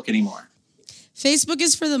Facebook anymore. Facebook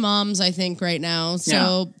is for the moms, I think, right now.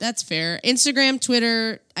 So that's fair. Instagram,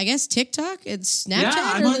 Twitter, I guess TikTok, it's Snapchat.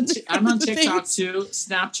 Yeah, I'm on TikTok too.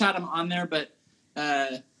 Snapchat, I'm on there, but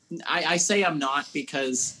I say I'm not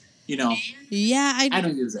because, you know, I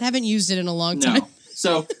don't use it. Haven't used it in a long time.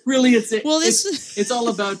 So really, it's all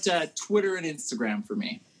about Twitter and Instagram for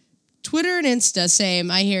me. Twitter and Insta, same.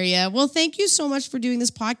 I hear you. Well, thank you so much for doing this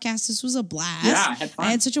podcast. This was a blast. Yeah, I had fun. I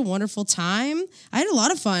had such a wonderful time. I had a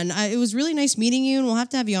lot of fun. It was really nice meeting you, and we'll have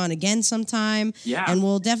to have you on again sometime. Yeah. And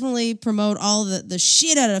we'll definitely promote all the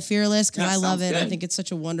shit out of Fearless because I love it. Good. I think it's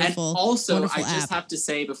such a wonderful, and also, wonderful I just app. have to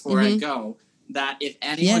say before I go that if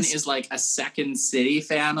anyone is like a Second City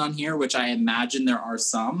fan on here, which I imagine there are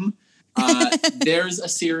some, there's a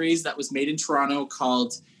series that was made in Toronto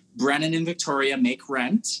called Brennan and Victoria Make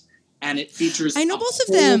Rent. And it features a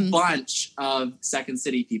whole bunch of Second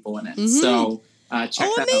City people in it. So check that out.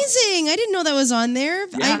 Oh, amazing. I didn't know that was on there.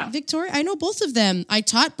 Yeah. Victoria, I know both of them. I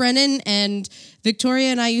taught Brennan, and Victoria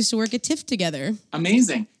and I used to work at TIFF together.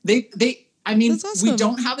 Amazing. I mean, That's awesome. We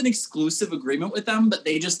don't have an exclusive agreement with them, but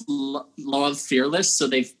they just love Fearless, so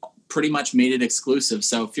they've pretty much made it exclusive.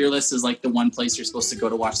 So Fearless is like the one place you're supposed to go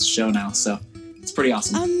to watch the show now. So it's pretty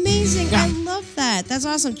awesome. Amazing. Yeah. I love that. That's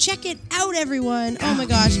awesome. Check it out, everyone. Oh, my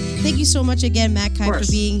gosh. Thank you so much again, Matkai,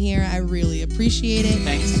 for being here. I really appreciate it.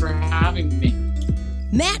 Thanks for having me.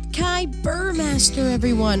 Matkai Burmaster,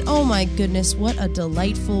 everyone. Oh, my goodness. What a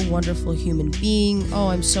delightful, wonderful human being. Oh,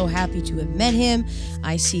 I'm so happy to have met him.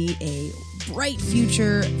 I see a bright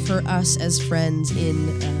future for us as friends in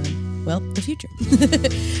the future.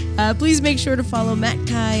 Please make sure to follow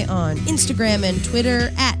Matkai on Instagram and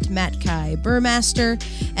Twitter at Matkai Burmaster,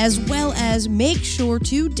 as well as make sure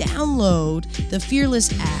to download the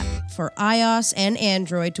Fearless app for iOS and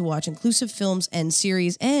Android to watch inclusive films and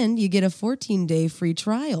series, and you get a 14-day free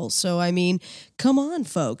trial. So, I mean, come on,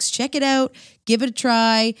 folks. Check it out, give it a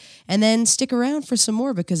try, and then stick around for some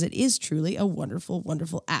more because it is truly a wonderful,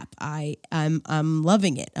 wonderful app. I'm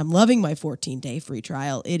loving it. I'm loving my 14-day free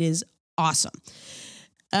trial. It is awesome.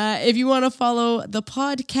 If you want to follow the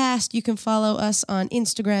podcast, you can follow us on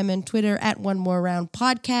Instagram and Twitter at One More Round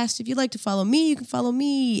Podcast. If you'd like to follow me, you can follow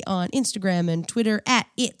me on Instagram and Twitter at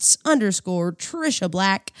its_Trisha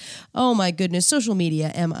Black. Oh my goodness, social media,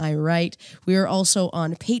 am I right? We are also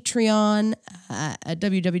on Patreon at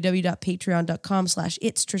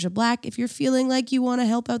www.patreon.com/its_Trisha Black. If you're feeling like you want to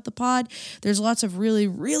help out the pod, there's lots of really,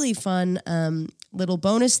 really fun little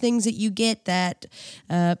bonus things that you get that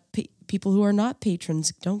people who are not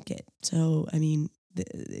patrons don't get. So, I mean,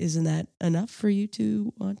 isn't that enough for you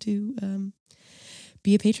to want to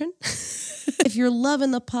be a patron? If you're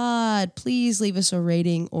loving the pod, please leave us a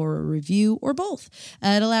rating or a review or both.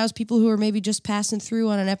 It allows people who are maybe just passing through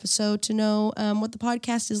on an episode to know what the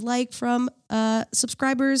podcast is like from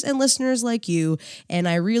subscribers and listeners like you. And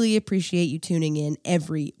I really appreciate you tuning in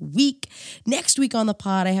every week. Next week on the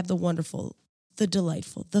pod, I have the wonderful, the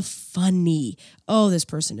delightful, the funny. Oh, this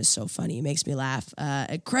person is so funny. It makes me laugh.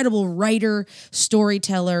 Incredible writer,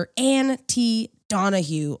 storyteller, Ann T.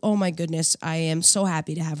 Donahue. Oh my goodness. I am so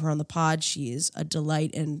happy to have her on the pod. She is a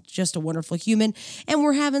delight and just a wonderful human. And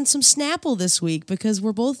we're having some Snapple this week because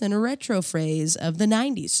we're both in a retro phrase of the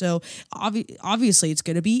 90s. So obviously it's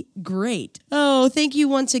going to be great. Oh, thank you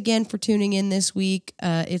once again for tuning in this week.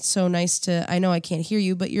 It's so nice I know I can't hear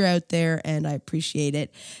you, but you're out there and I appreciate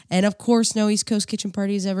it. And of course, no East Coast Kitchen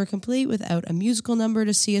Party is ever complete without a musical number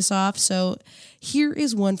to see us off. So here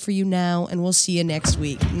is one for you now, and we'll see you next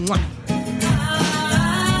week. Mwah.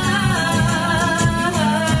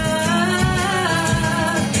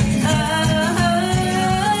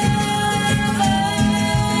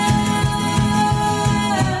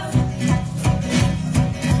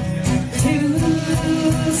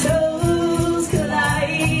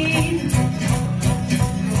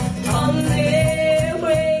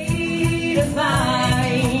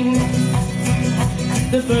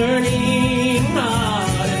 The burning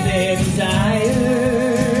heart of their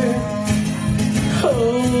desire.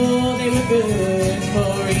 Oh, they were good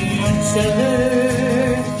for each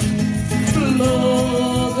other.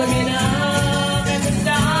 Both looking up at the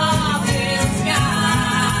starlit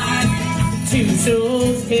sky. Two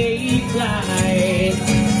souls came light.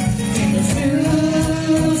 The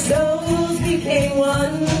two souls became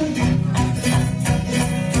one,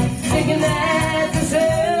 thinking that the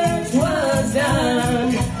search was done.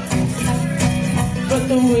 But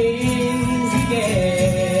the winds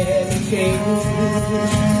began to change,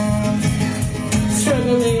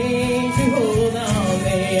 struggling to hold on,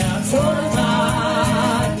 they are torn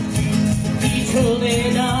apart, each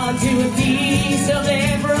holding on to a piece of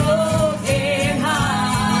their broken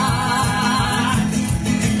heart.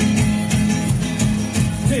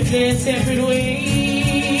 Drifting separate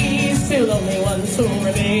ways, still only one soul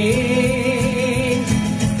remains,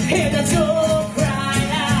 and the soul cried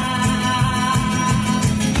out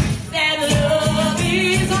that love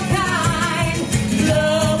is unkind.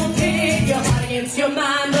 Love will take your heart against your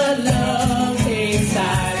mind, but love takes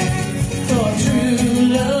time for true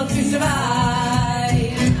love to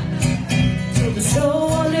survive. So the soul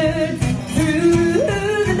wandered through the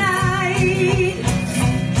night,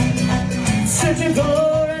 searching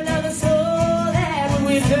for another soul that would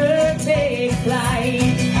with her take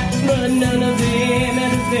flight, but none of them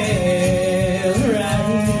ever felt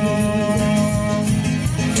right.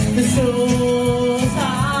 The soul's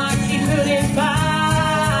heart she couldn't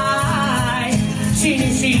find. She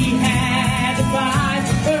knew she had to find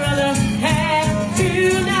her other half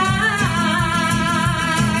tonight.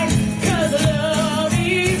 'Cause love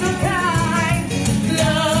is unkind.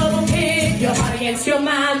 Love will pick your heart against your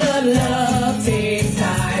mind, but love takes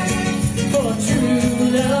time for true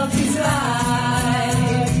love to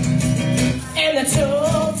survive. And the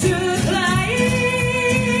soul took flight.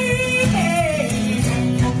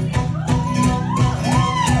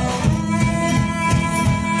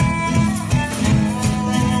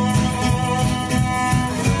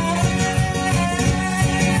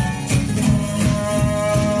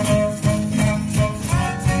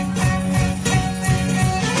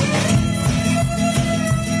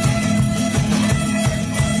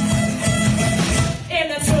 And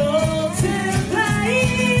the soul took flight.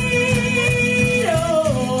 Oh,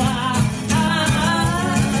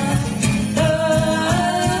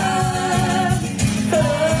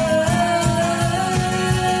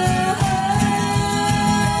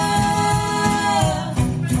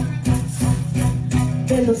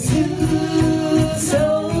 and those two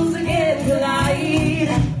souls again collide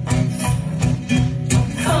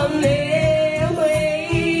on their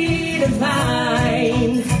way to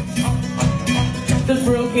find the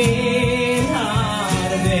broken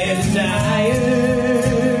heart of their desire.